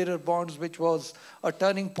 Special bearer bonds, which was a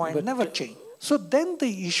turning point, but never changed. So then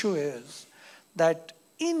the issue is that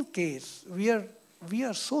in case we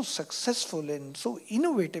are so successful and so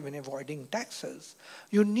innovative in avoiding taxes,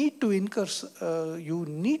 you need to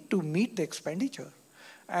meet the expenditure.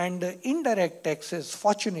 And indirect taxes,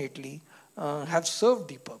 fortunately, have served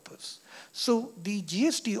the purpose. So the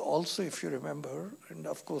GST also, if you remember, and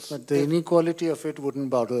of course... But the inequality of it wouldn't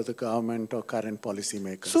bother the government or current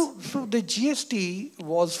policymakers. So the GST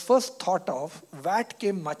was first thought of, VAT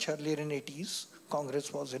came much earlier in 80s,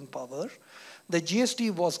 Congress was in power. The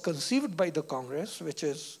GST was conceived by the Congress, which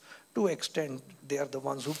is, to extent, they are the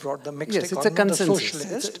ones who brought the mixed economy, the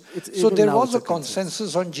socialist. So there was a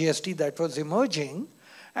consensus on GST that was emerging.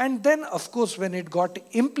 And then, of course, when it got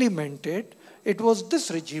implemented, it was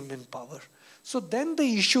this regime in power. So then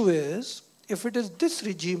the issue is, if it is this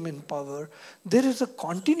regime in power, there is a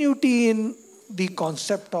continuity in the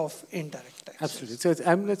concept of indirect taxes. Absolutely. So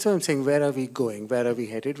that's what I'm saying. Where are we going? Where are we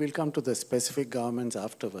headed? We'll come to the specific governments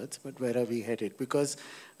afterwards, but where are we headed? Because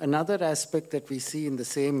another aspect that we see in the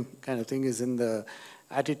same kind of thing is in the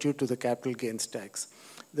attitude to the capital gains tax.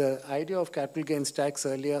 The idea of capital gains tax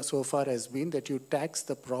earlier so far has been that you tax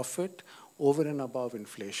the profit over and above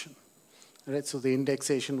inflation. Right? So the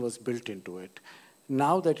indexation was built into it.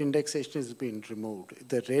 Now that indexation has been removed,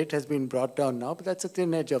 the rate has been brought down now, but that's a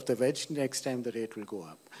thin edge of the wedge. Next time the rate will go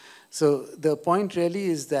up. So the point really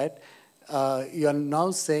is that you are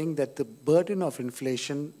now saying that the burden of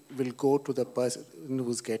inflation will go to the person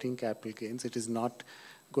who's getting capital gains. It is not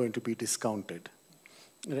going to be discounted.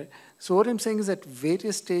 Right? So what I'm saying is at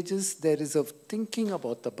various stages there is a thinking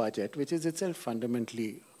about the budget, which is itself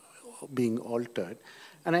fundamentally being altered.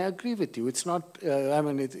 And I agree with you. It's not,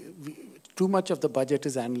 too much of the budget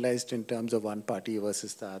is analyzed in terms of one party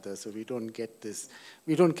versus the other. So we don't get this,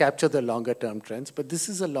 we don't capture the longer term trends, but this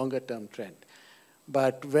is a longer term trend.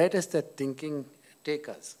 But where does that thinking take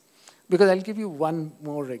us? Because I'll give you one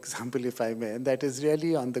more example, if I may, and that is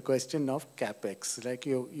really on the question of CapEx. Like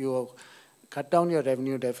you cut down your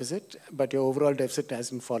revenue deficit, but your overall deficit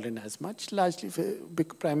hasn't fallen as much, largely,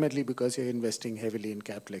 primarily because you're investing heavily in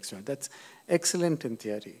capital expenditure. That's excellent in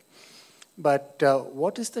theory. But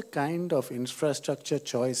what is the kind of infrastructure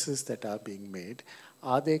choices that are being made?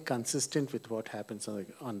 Are they consistent with what happens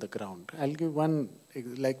on the ground? I'll give one,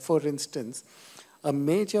 like for instance, a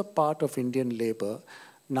major part of Indian labor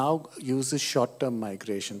now uses short-term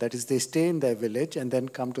migration. That is, they stay in their village and then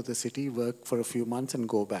come to the city, work for a few months and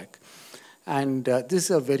go back. And this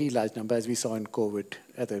is a very large number, as we saw in COVID,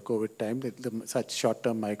 at the COVID time. Such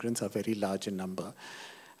short-term migrants are very large in number.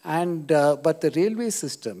 And but the railway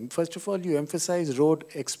system, first of all, you emphasize road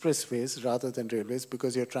expressways rather than railways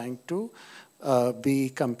because you're trying to be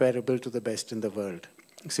comparable to the best in the world.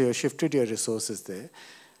 So you've shifted your resources there.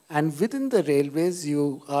 And within the railways,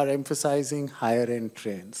 you are emphasizing higher-end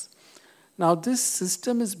trains. Now, this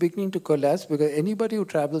system is beginning to collapse because anybody who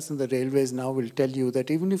travels in the railways now will tell you that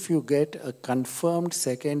even if you get a confirmed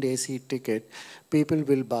second AC ticket, people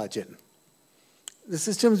will barge in. The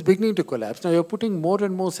system is beginning to collapse. Now, you're putting more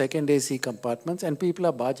and more second AC compartments, and people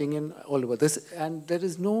are barging in all over this, and there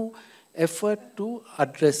is no effort to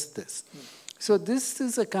address this. So this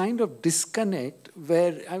is a kind of disconnect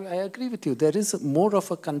where I agree with you. There is more of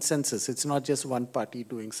a consensus. It's not just one party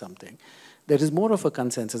doing something. There is more of a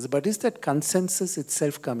consensus, but is that consensus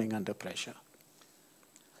itself coming under pressure?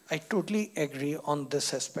 I totally agree on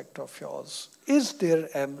this aspect of yours. Is there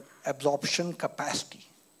an absorption capacity?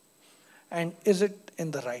 And is it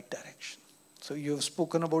in the right direction? So you've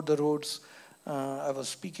spoken about the roads. I was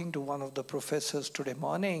speaking to one of the professors today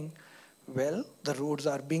morning. Well, the roads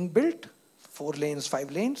are being built, 4 lanes,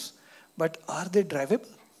 5 lanes, but are they drivable?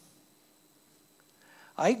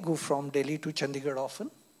 I go from Delhi to Chandigarh often.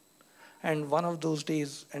 And one of those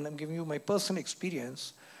days, and I'm giving you my personal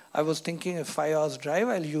experience, I was thinking if 5 hours drive,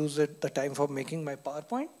 I'll use the time for making my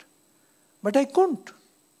PowerPoint. But I couldn't,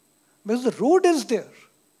 because the road is there.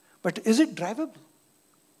 But is it drivable?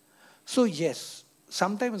 So yes,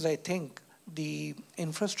 sometimes I think the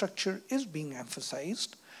infrastructure is being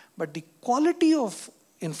emphasized, but the quality of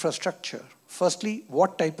infrastructure, firstly,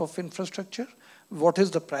 what type of infrastructure? What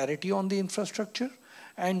is the priority on the infrastructure?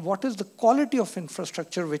 And what is the quality of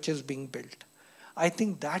infrastructure which is being built? I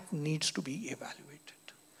think that needs to be evaluated.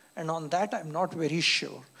 And on that, I'm not very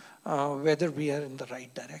sure whether we are in the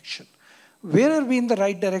right direction. Where are we in the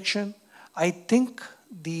right direction? I think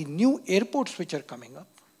the new airports which are coming up,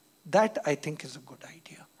 that I think is a good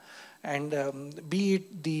idea. And be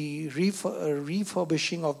it the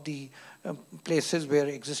refurbishing of the places where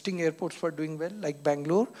existing airports were doing well, like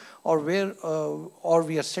Bangalore, or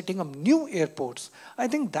we are setting up new airports. I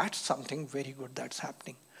think that's something very good that's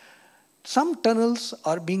happening. Some tunnels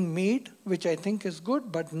are being made, which I think is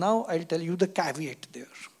good, but now I'll tell you the caveat there.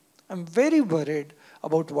 I'm very worried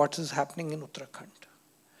about what is happening in Uttarakhand.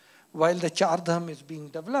 While the Char Dham is being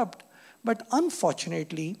developed, but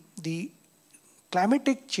unfortunately, the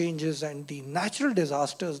climatic changes and the natural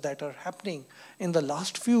disasters that are happening in the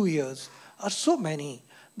last few years are so many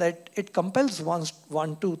that it compels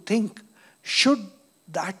one to think, should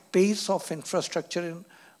that pace of infrastructure in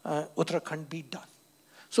Uttarakhand be done?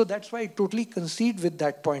 So that's why I totally concede with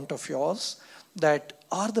that point of yours, that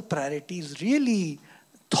are the priorities really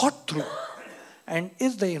thought through? And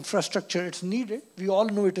is the infrastructure, it's needed, we all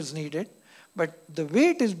know it is needed, but the way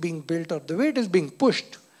it is being built or the way it is being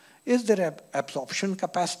pushed Is there absorption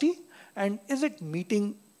capacity? And is it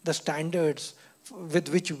meeting the standards with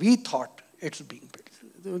which we thought it's being built?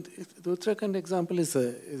 The Uttarakhand example is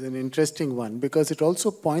an interesting one because it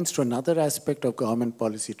also points to another aspect of government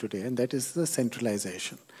policy today, and that is the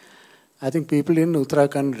centralization. I think people in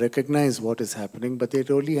Uttarakhand recognize what is happening, but they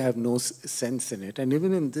really have no sense in it. And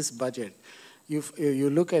even in this budget, you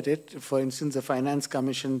look at it, for instance, the Finance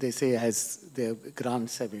Commission, they say their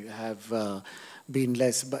grants have been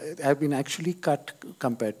less, but have been actually cut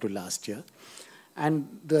compared to last year.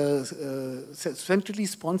 And the centrally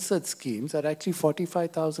sponsored schemes are actually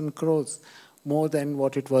 45,000 crores more than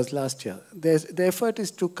what it was last year. The effort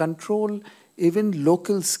is to control even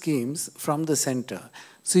local schemes from the center.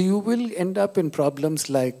 So you will end up in problems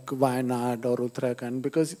like Wayanad or Uttarakhand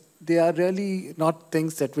because they are really not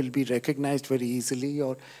things that will be recognized very easily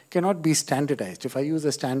or cannot be standardized. If I use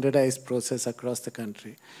a standardized process across the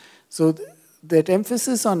country. So that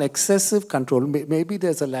emphasis on excessive control, maybe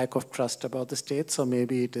there's a lack of trust about the states, or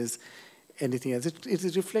maybe it is anything else. It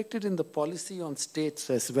is reflected in the policy on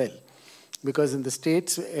states as well. Because in the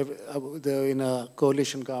states, in a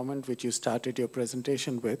coalition government, which you started your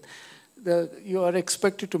presentation with, you are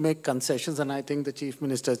expected to make concessions, and I think the Chief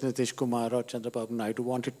Ministers, Nitish Kumar or Chandrababu Naidu,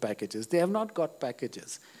 wanted packages. They have not got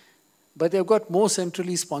packages, but they've got more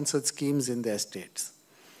centrally sponsored schemes in their states.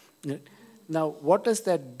 Now, what does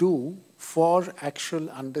that do for actual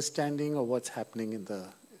understanding of what's happening in the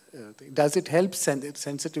thing? Does it help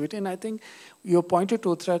sensitivity? And I think you pointed to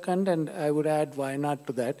Uttarakhand, and I would add Wayanad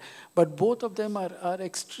to that. But both of them are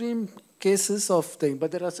extreme cases of things.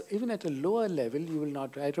 But there are, even at a lower level, you will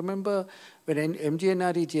not. I remember when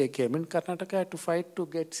MGNREGA came in, Karnataka had to fight to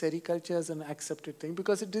get sericulture as an accepted thing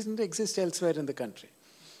because it didn't exist elsewhere in the country.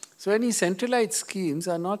 So any centralized schemes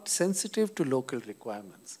are not sensitive to local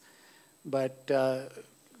requirements. But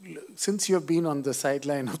since you've been on the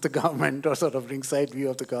sideline of the government or sort of ringside view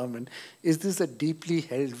of the government, is this a deeply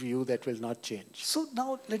held view that will not change? So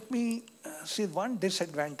now let me say one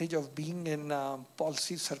disadvantage of being in a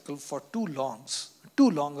policy circle for too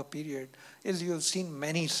long a period is you've seen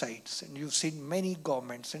many sides and you've seen many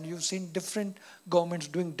governments and you've seen different governments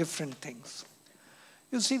doing different things.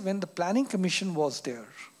 You see, when the Planning Commission was there,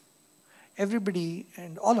 everybody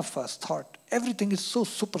and all of us thought everything is so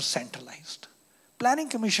super centralized. Planning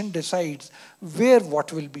Commission decides where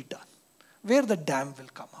what will be done, where the dam will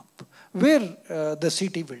come up, where the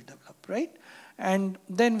city will develop, right? And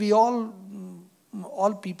then we all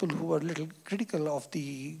people who were a little critical of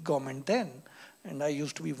the government then, and I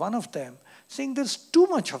used to be one of them, saying there's too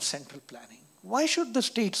much of central planning. Why should the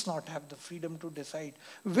states not have the freedom to decide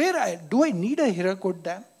do I need a Hirakud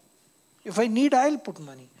dam? If I need, I'll put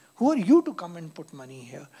money. Who are you to come and put money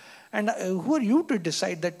here? And who are you to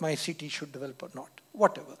decide that my city should develop or not?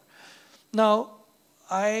 Whatever. Now,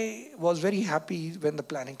 I was very happy when the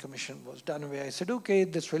Planning Commission was done away. I said, okay,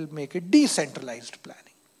 this will make it decentralized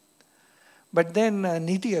planning. But then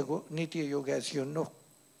Niti Aayog, as you know,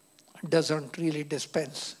 doesn't really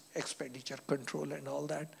dispense expenditure control and all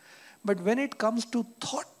that. But when it comes to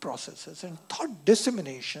thought processes and thought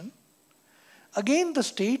dissemination, again, the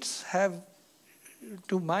states have,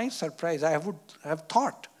 to my surprise, I would have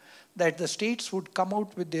thought that the states would come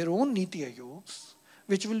out with their own Niti Aayogs,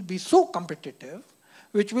 which will be so competitive,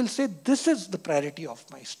 which will say, this is the priority of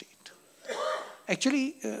my state.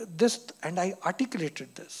 Actually, and I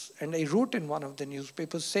articulated this, and I wrote in one of the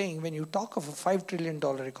newspapers saying, when you talk of a $5 trillion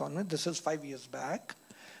economy, this is 5 years back,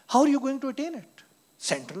 how are you going to attain it?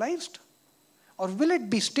 Centralized? Or will it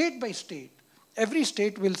be state by state? Every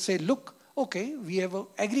state will say, look, okay, we have an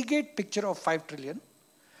aggregate picture of 5 trillion,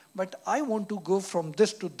 but I want to go from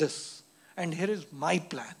this to this, and here is my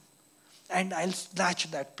plan. And I'll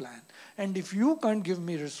snatch that plan. And if you can't give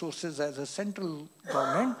me resources as a central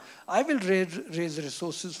government, I will raise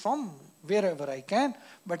resources from wherever I can,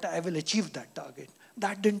 but I will achieve that target.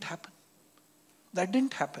 That didn't happen. That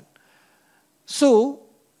didn't happen. So,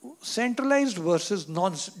 centralized versus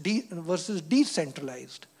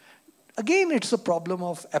decentralized. Again, it's a problem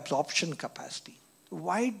of absorption capacity.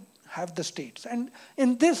 Why have the states? And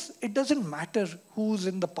in this, it doesn't matter who's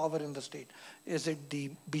in the power in the state. Is it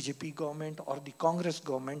the BJP government or the Congress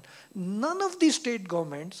government? None of these state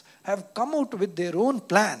governments have come out with their own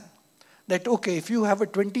plan. That, okay, if you have a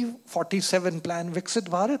 2047 plan, Viksit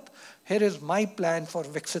Bharat, here is my plan for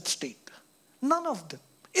Viksit state. None of them,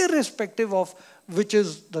 irrespective of which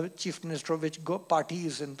is the chief minister, which party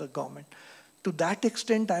is in the government. To that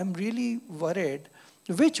extent, I'm really worried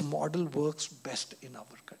which model works best in our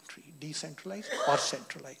country, decentralized or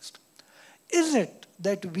centralized. Is it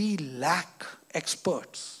that we lack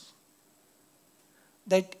experts?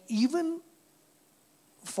 That even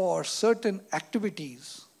for certain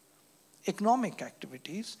activities, economic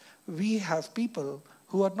activities, we have people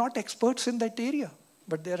who are not experts in that area,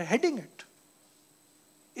 but they are heading it.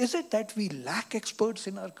 Is it that we lack experts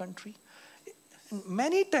in our country?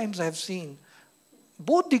 Many times I have seen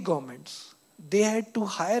both the governments, they had to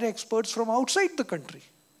hire experts from outside the country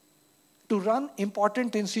to run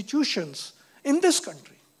important institutions in this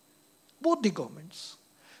country. Both the governments.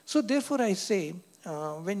 So therefore I say,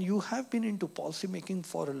 when you have been into policy making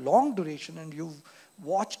for a long duration and you've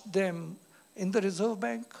watched them in the Reserve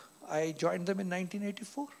Bank, I joined them in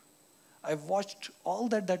 1984. I've watched all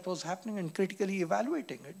that was happening and critically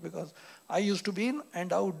evaluating it, because I used to be in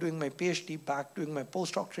and out doing my PhD back, doing my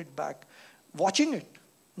postdoctorate back, watching it.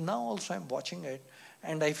 Now also I'm watching it,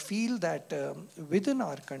 and I feel that within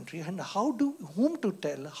our country, and whom to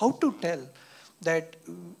tell, how to tell that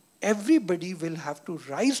everybody will have to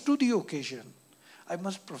rise to the occasion. I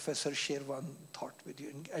must, Professor, share one thought with you,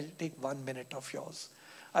 and I'll take 1 minute of yours.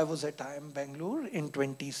 I was at IIM Bangalore in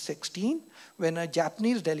 2016 when a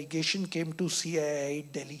Japanese delegation came to CII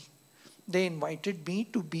Delhi. They invited me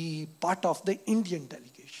to be part of the Indian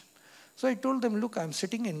delegation. So I told them, look, I'm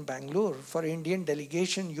sitting in Bangalore for Indian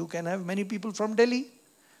delegation. You can have many people from Delhi.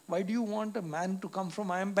 Why do you want a man to come from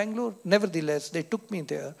IIM Bangalore? Nevertheless, they took me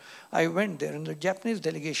there. I went there, and the Japanese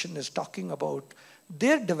delegation is talking about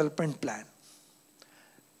their development plan.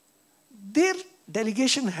 Their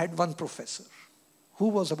delegation had one professor who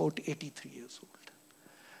was about 83 years old.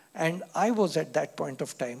 And I was at that point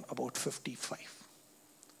of time about 55.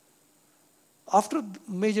 After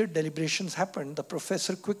major deliberations happened, the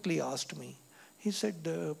professor quickly asked me, he said,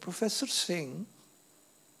 Professor Singh,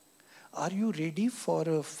 are you ready for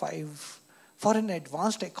an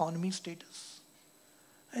advanced economy status?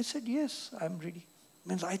 I said, yes, I'm ready.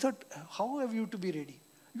 Means I thought, how have you to be ready?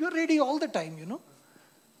 You're ready all the time, you know.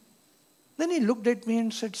 Then he looked at me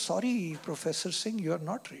and said, sorry, Professor Singh, you are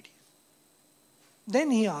not ready. Then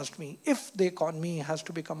he asked me, if the economy has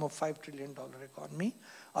to become a $5 trillion economy,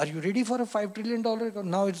 are you ready for a $5 trillion economy?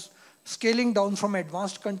 Now it's scaling down from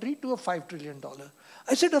advanced country to a $5 trillion.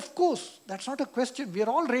 I said, of course, that's not a question. We are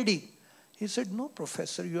all ready. He said, no,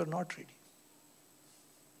 Professor, you are not ready.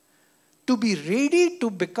 To be ready to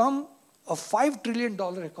become a $5 trillion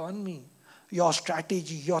economy, your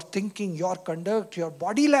strategy, your thinking, your conduct, your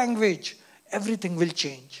body language, everything will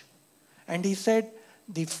change. And he said,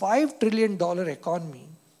 the $5 trillion economy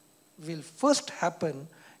will first happen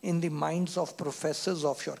in the minds of professors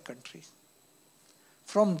of your country.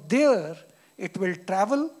 From there, it will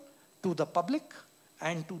travel to the public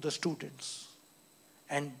and to the students.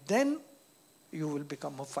 And then you will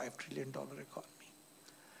become a $5 trillion economy.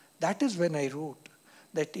 That is when I wrote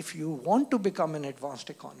that if you want to become an advanced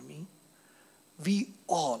economy, we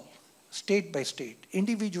all, state by state,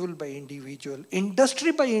 individual by individual,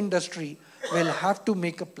 industry by industry, will have to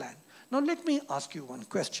make a plan. Now let me ask you one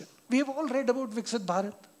question. We have all read about Viksit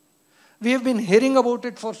Bharat. We have been hearing about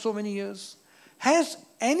it for so many years. Has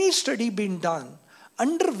any study been done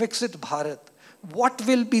under Viksit Bharat? What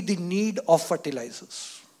will be the need of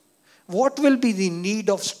fertilizers? What will be the need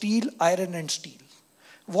of steel, iron and steel?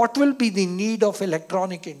 What will be the need of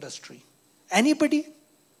electronic industry? Anybody?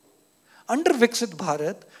 Under Viksit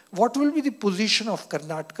Bharat, what will be the position of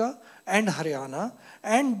Karnataka and Haryana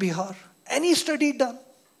and Bihar? Any study done?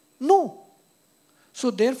 No.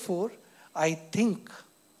 So therefore, I think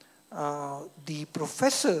the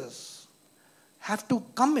professors have to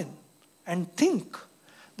come in and think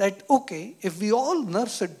that, okay, if we all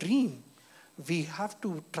nurse a dream, we have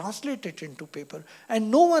to translate it into paper. And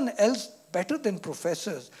no one else better than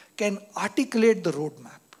professors can articulate the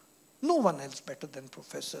roadmap. No one else better than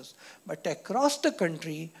professors. But across the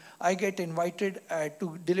country, I get invited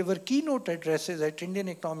to deliver keynote addresses at Indian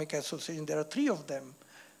Economic Association. There are 3 of them.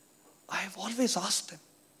 I have always asked them,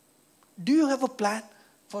 do you have a plan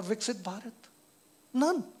for Viksit Bharat?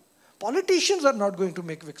 None. Politicians are not going to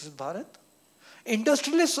make Viksit Bharat.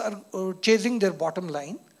 Industrialists are chasing their bottom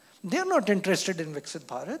line. They are not interested in Viksit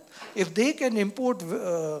Bharat. If they can import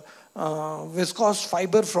viscose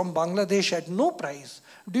fiber from Bangladesh at no price,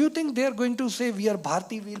 do you think they are going to say, we are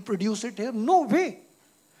Bharati, we will produce it here? No way.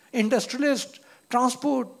 Industrialists,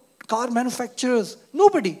 transport, car manufacturers,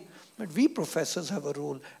 nobody. But we professors have a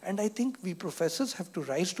role. And I think we professors have to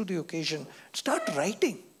rise to the occasion. Start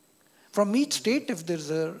writing. From each state, if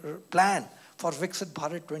there's a plan for Viksit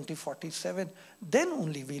Bharat 2047, then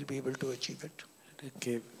only we'll be able to achieve it.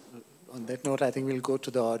 Okay. On that note, I think we'll go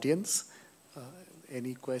to the audience.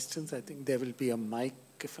 Any questions? I think there will be a mic,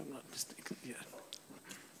 if I'm not mistaken.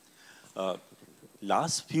 Yeah.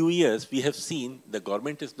 Last few years, we have seen the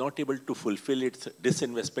government is not able to fulfill its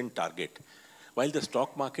disinvestment target. while the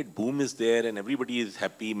stock market boom is there and everybody is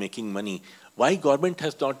happy making money, why government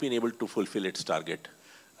has not been able to fulfill its target?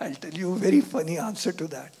 I'll tell you a very funny answer to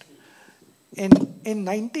that. In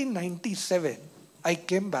 1997, I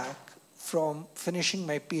came back from finishing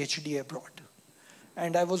my PhD abroad.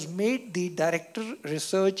 And I was made the director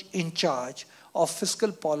research in charge of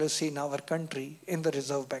fiscal policy in our country in the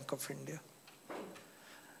Reserve Bank of India.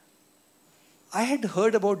 I had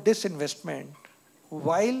heard about disinvestment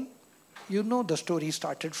while, you know, the story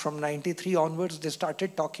started from 93 onwards, they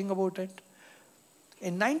started talking about it.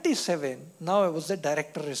 In 97, now I was the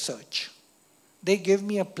director research. They gave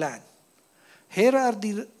me a plan. Here are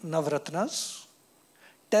the Navratnas.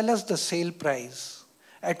 Tell us the sale price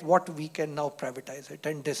at what we can now privatize it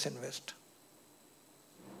and disinvest.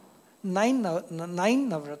 Nine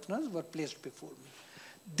Navratnas were placed before me.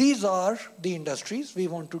 These are the industries we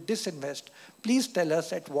want to disinvest. Please tell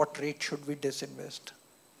us at what rate should we disinvest.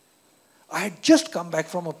 I had just come back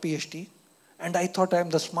from a PhD and I thought I'm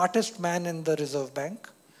the smartest man in the Reserve Bank.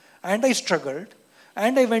 And I struggled.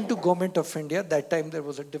 And I went to Government of India. That time there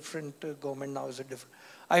was a different government, now is a different.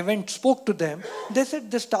 I went, spoke to them. They said,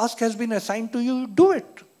 this task has been assigned to you, do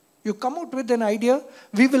it. You come out with an idea,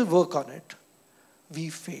 we will work on it. We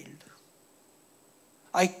failed.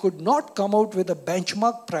 I could not come out with a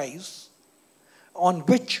benchmark price on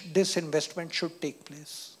which this investment should take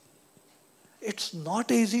place. It's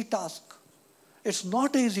not an easy task. It's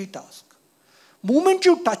not an easy task. Moment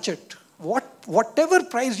you touch it, whatever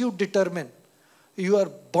price you determine, you are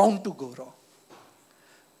bound to go wrong.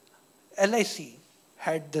 LIC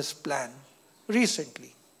had this plan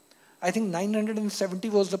recently. I think 970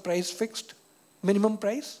 was the price fixed, minimum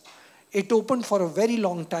price. It opened for a very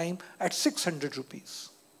long time at 600 rupees.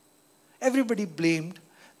 Everybody blamed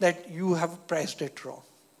that you have priced it wrong.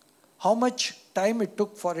 How much time it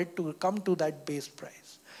took for it to come to that base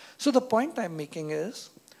price. So the point I'm making is,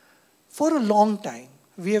 for a long time,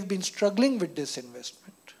 we have been struggling with disinvestment.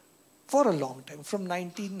 For a long time, from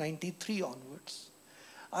 1993 onwards.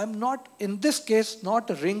 I'm not, in this case, not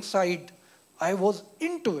a ringside. I was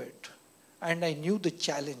into it and I knew the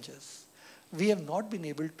challenges. We have not been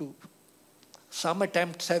able to. Some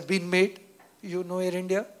attempts have been made, you know, Air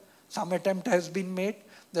India. Some attempt has been made.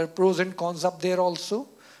 There are pros and cons up there also,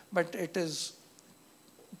 but it is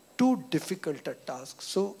too difficult a task.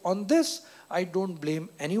 So on this, I don't blame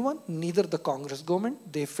anyone, neither the Congress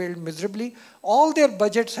government. They failed miserably. All their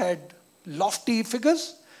budgets had lofty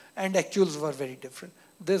figures and actuals were very different.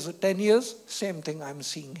 There's 10 years, same thing I'm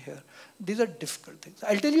seeing here. These are difficult things.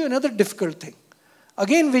 I'll tell you another difficult thing.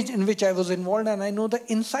 Again, in which I was involved, and I know the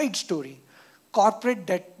inside story. Corporate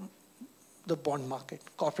debt, the bond market,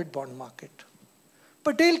 corporate bond market.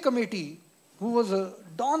 Patel committee, who was a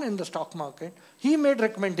don in the stock market, he made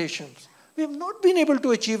recommendations. We have not been able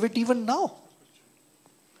to achieve it even now.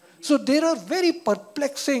 So there are very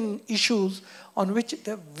perplexing issues on which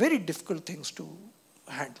there are very difficult things to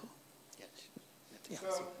handle. Yes. Yeah.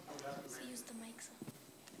 Use the mic,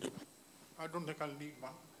 sir. I don't think I'll need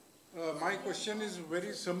one. My question is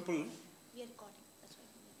very simple. We are recording. That's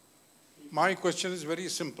why. My question is very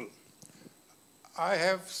simple. I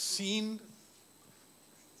have seen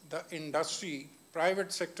the industry,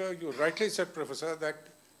 private sector, you rightly said, Professor, that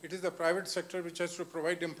it is the private sector which has to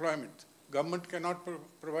provide employment. Government cannot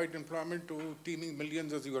provide employment to teeming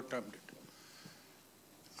millions, as you have termed it.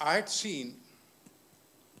 I had seen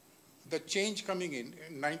the change coming in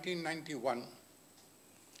 1991,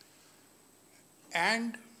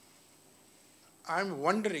 and I'm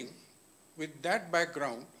wondering, with that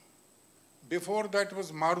background, before that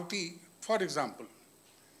was Maruti, for example,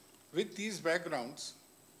 with these backgrounds,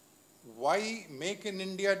 why Make in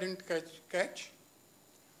India didn't catch?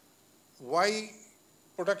 Why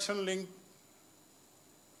production-linked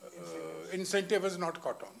incentive was not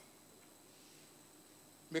caught on?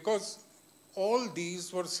 Because all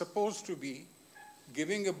these were supposed to be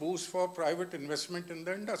giving a boost for private investment in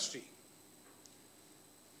the industry.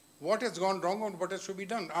 What has gone wrong and what has to be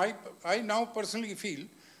done? I now personally feel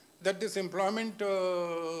that this employment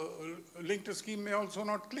linked scheme may also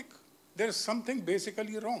not click. There is something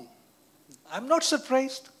basically wrong. I'm not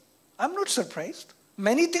surprised. I'm not surprised.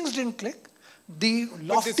 Many things didn't click. The lofty,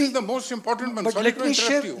 but this is the most important one. But Sorry to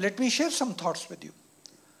interrupt you. Let me share some thoughts with you.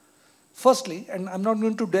 Firstly, and I'm not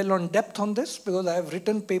going to dwell on depth on this because I have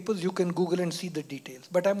written papers, you can Google and see the details.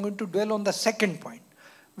 But I'm going to dwell on the second point,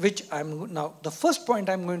 which now, the first point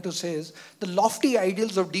I'm going to say is the lofty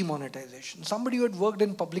ideals of demonetization. Somebody who had worked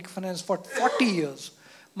in public finance for 40 years,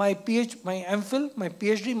 my MPhil, my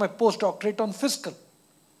PhD, my postdoctorate on fiscal.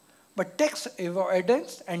 But tax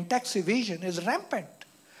avoidance and tax evasion is rampant.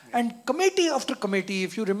 And committee after committee,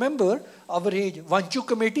 if you remember our age, Vanchu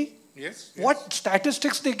committee, Yes. what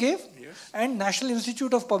statistics they gave, Yes. and National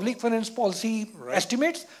Institute of Public Finance Policy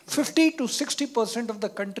estimates 50 to 60% of the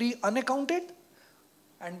country unaccounted,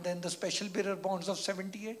 and then the special bearer bonds of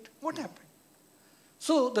 78. What happened?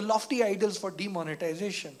 So the lofty ideals for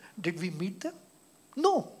demonetization, did we meet them?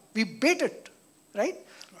 No, we bait it, right?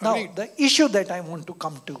 Now, the issue that I want to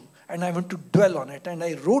come to, and I want to dwell on it, and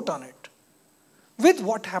I wrote on it, with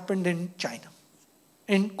what happened in China,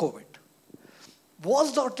 in COVID.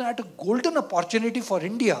 Was that a golden opportunity for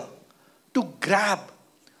India to grab?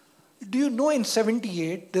 Do you know in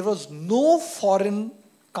 78, there was no foreign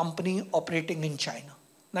company operating in China,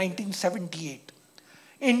 1978.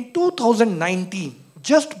 In 2019,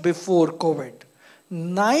 just before COVID,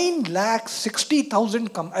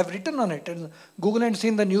 9,60,000, I've written on it in Google and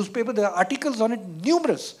seen the newspaper, there are articles on it,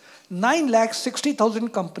 numerous.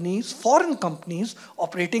 9,60,000 companies, foreign companies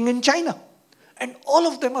operating in China. And all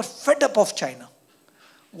of them are fed up of China.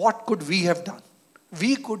 What could we have done?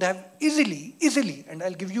 We could have easily, and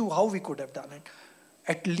I'll give you how we could have done it,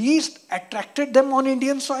 at least attracted them on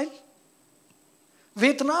Indian soil.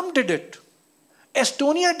 Vietnam did it.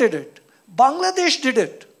 Estonia did it. Bangladesh did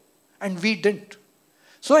it. And we didn't.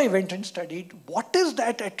 So I went and studied what is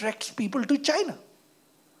that attracts people to China.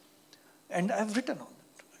 And I've written on it.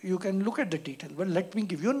 You can look at the detail, but let me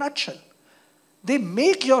give you a nutshell. They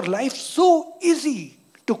make your life so easy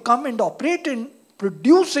to come and operate and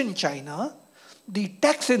produce in China. The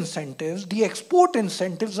tax incentives, the export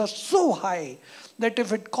incentives are so high that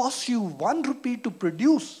if it costs you 1 rupee to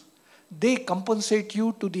produce, they compensate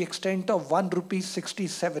you to the extent of 1 rupee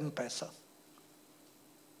 67 paisa.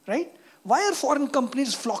 Right? Why are foreign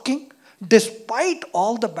companies flocking? Despite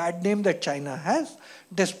all the bad name that China has,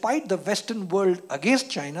 despite the Western world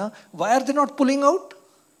against China, why are they not pulling out?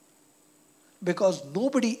 Because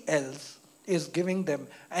nobody else is giving them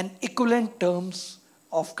an equivalent terms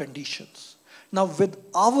of conditions. Now with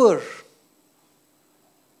our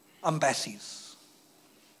embassies,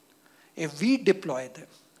 if we deploy them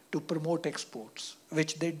to promote exports,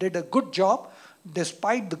 which they did a good job,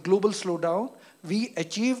 despite the global slowdown, we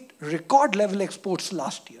achieved record level exports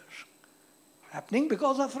last year. Happening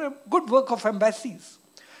because of a good work of embassies.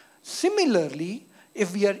 Similarly,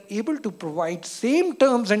 if we are able to provide same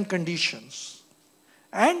terms and conditions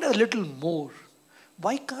and a little more,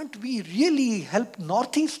 why can't we really help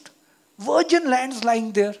Northeast? Virgin lands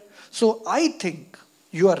lying there. So I think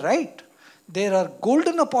you are right. There are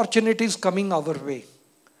golden opportunities coming our way,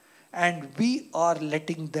 and we are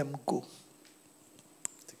letting them go.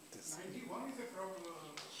 91 is a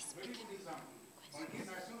very good example.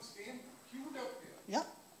 Multinationals came, queued up here. Yeah.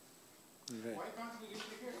 Why can't we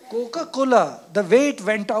replicate that? Coca-Cola, the way it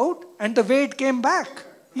went out and the way it came back.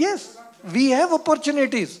 Yes, we have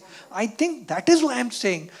opportunities. I think that is why I'm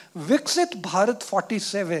saying Viksit Bharat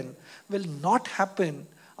 47 will not happen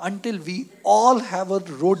until we all have a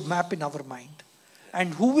roadmap in our mind.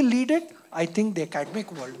 And who will lead it? I think the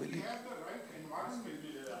academic world will lead it.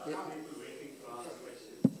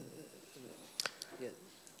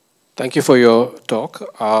 Thank you for your talk.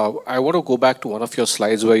 I want to go back to one of your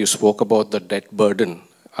slides where you spoke about the debt burden.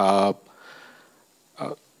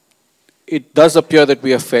 It does appear that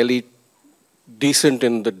we are fairly decent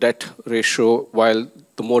in the debt ratio, while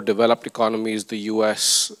the more developed economies, the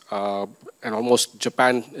US, and almost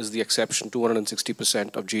Japan is the exception,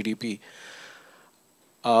 260% of GDP.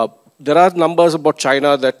 There are numbers about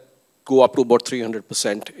China that go up to about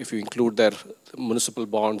 300% if you include their municipal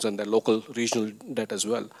bonds and their local regional debt as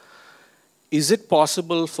well. Is it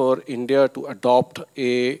possible for India to adopt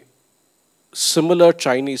a similar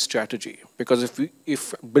Chinese strategy? Because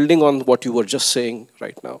if building on what you were just saying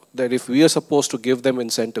right now, that if we are supposed to give them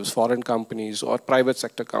incentives, foreign companies or private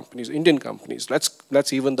sector companies, Indian companies,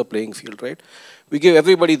 let's even the playing field, right? We give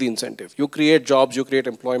everybody the incentive. You create jobs, you create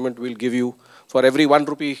employment, we'll give you, for every 1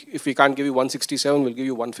 rupee, if we can't give you 167, we'll give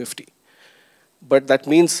you 150. But that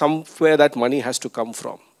means somewhere that money has to come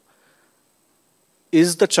from.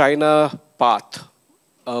 Is the China path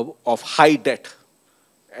of high debt,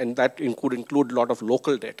 and that could include a lot of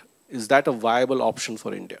local debt, is that a viable option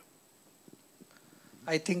for India?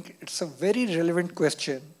 I think it's a very relevant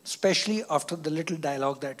question, especially after the little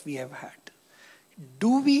dialogue that we have had.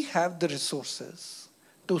 Do we have the resources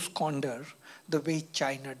to squander the way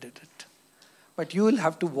China did it? But you will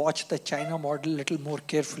have to watch the China model a little more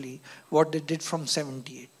carefully, what they did from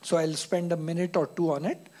 78. So I'll spend a minute or two on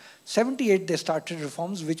it. 78, they started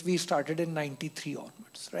reforms, which we started in 93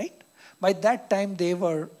 onwards, right? By that time, they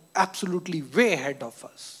were absolutely way ahead of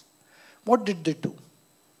us. What did they do?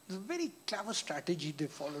 It's a very clever strategy they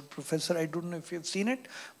followed, Professor. I don't know if you've seen it,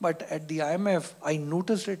 but at the IMF, I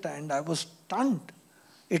noticed it and I was stunned.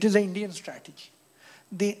 It is an Indian strategy.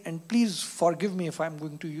 And please forgive me if I'm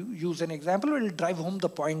going to use an example, it will drive home the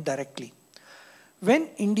point directly. When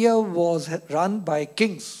India was run by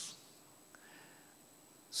kings,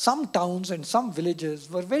 some towns and some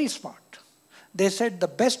villages were very smart. They said the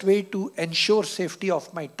best way to ensure safety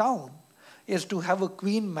of my town is to have a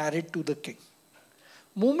queen married to the king.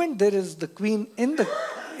 Moment there is the queen in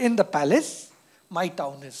the palace, my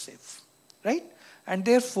town is safe, right? And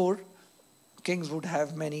therefore, kings would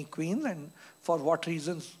have many queens, and for what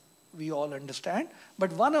reasons we all understand.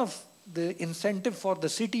 But one of the incentive for the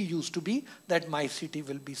city used to be that my city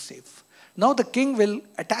will be safe. Now the king will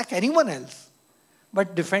attack anyone else,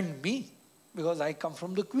 but defend me because I come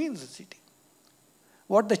from the queen's city.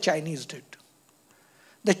 What the Chinese did.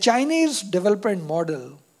 The Chinese development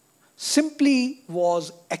model simply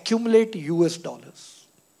was accumulate US dollars.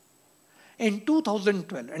 In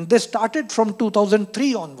 2012, and they started from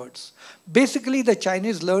 2003 onwards, basically the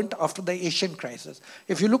Chinese learned after the Asian crisis.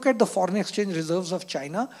 If you look at the foreign exchange reserves of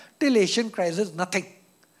China, till Asian crisis, nothing.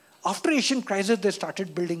 After Asian crisis, they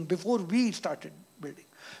started building, before we started building.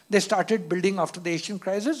 They started building after the Asian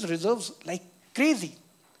crisis, reserves like crazy.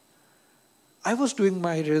 I was doing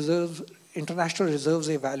my reserves, international reserves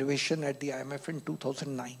evaluation at the IMF in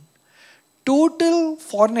 2009. Total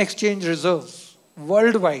foreign exchange reserves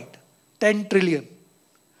worldwide, 10 trillion.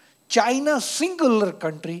 China, singular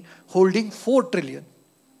country, holding 4 trillion.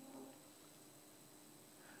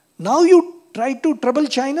 Now you try to trouble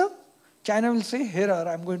China, China will say, here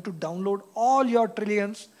I'm going to download all your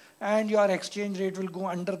trillions and your exchange rate will go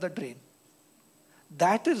under the drain.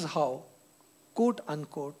 That is how, quote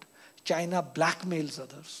unquote, China blackmails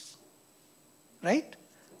others. Right?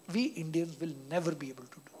 We Indians will never be able to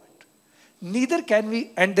do it. Neither can we,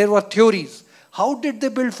 and there were theories. How did they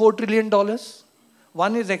build $4 trillion?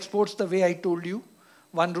 One is exports the way I told you.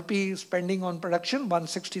 1 rupee spending on production,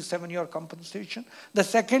 167 your compensation. The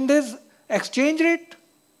second is exchange rate.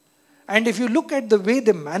 And if you look at the way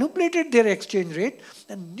they manipulated their exchange rate,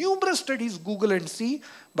 and numerous studies, Google and see,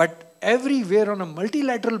 but everywhere on a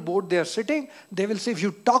multilateral board they are sitting, they will say, if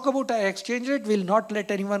you talk about our exchange rate, we will not let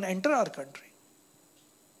anyone enter our country.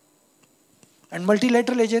 And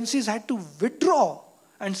multilateral agencies had to withdraw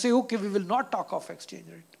and say, okay, we will not talk of exchange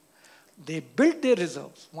rate. They built their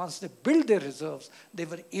reserves. Once they built their reserves, they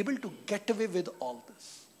were able to get away with all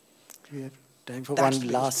this. We have time for one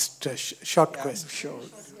last short question. Sure.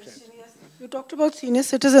 You talked about senior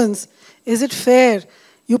citizens. Is it fair?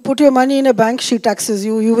 You put your money in a bank, she taxes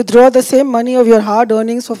you. You withdraw the same money of your hard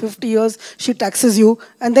earnings for 50 years, she taxes you.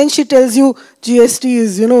 And then she tells you GST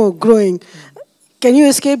is, growing. Can you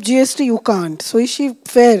escape GST? You can't. So is she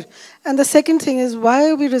fair? And the second thing is, why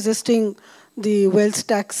are we resisting the wealth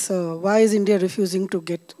tax? Why is India refusing to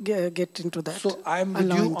get into that? So I'm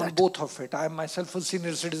with you on both of it. I am myself a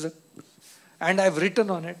senior citizen, and I've written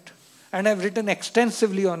on it, and I've written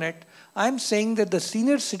extensively on it. I'm saying that the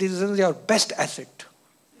senior citizens are your best asset.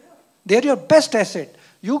 They're your best asset.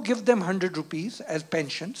 You give them 100 rupees as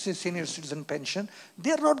pension, say senior citizen pension,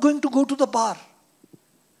 they're not going to go to the bar.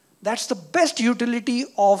 That's the best utility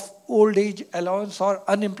of old age allowance or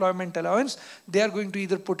unemployment allowance. They are going to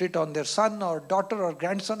either put it on their son or daughter or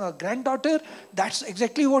grandson or granddaughter. That's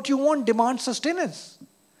exactly what you want, demand sustenance.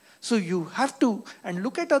 So you have to, and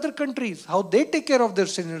look at other countries, how they take care of their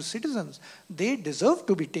senior citizens. They deserve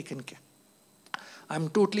to be taken care. I'm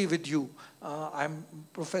totally with you.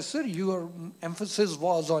 Professor, your emphasis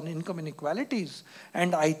was on income inequalities.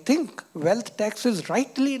 And I think wealth tax is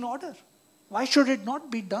rightly in order. Why should it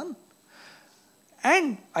not be done?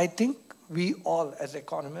 And I think we all as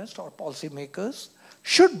economists or policymakers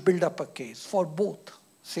should build up a case for both.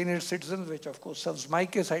 Senior citizens, which of course serves my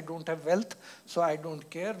case, I don't have wealth, so I don't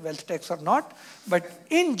care, wealth tax or not. But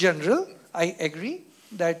in general, I agree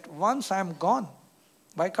that once I'm gone,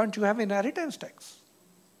 why can't you have inheritance tax?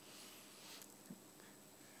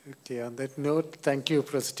 Okay, on that note, thank you,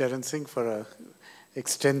 Professor Charan Singh, for an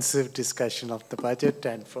extensive discussion of the budget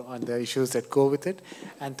and on the issues that go with it.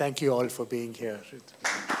 And thank you all for being here.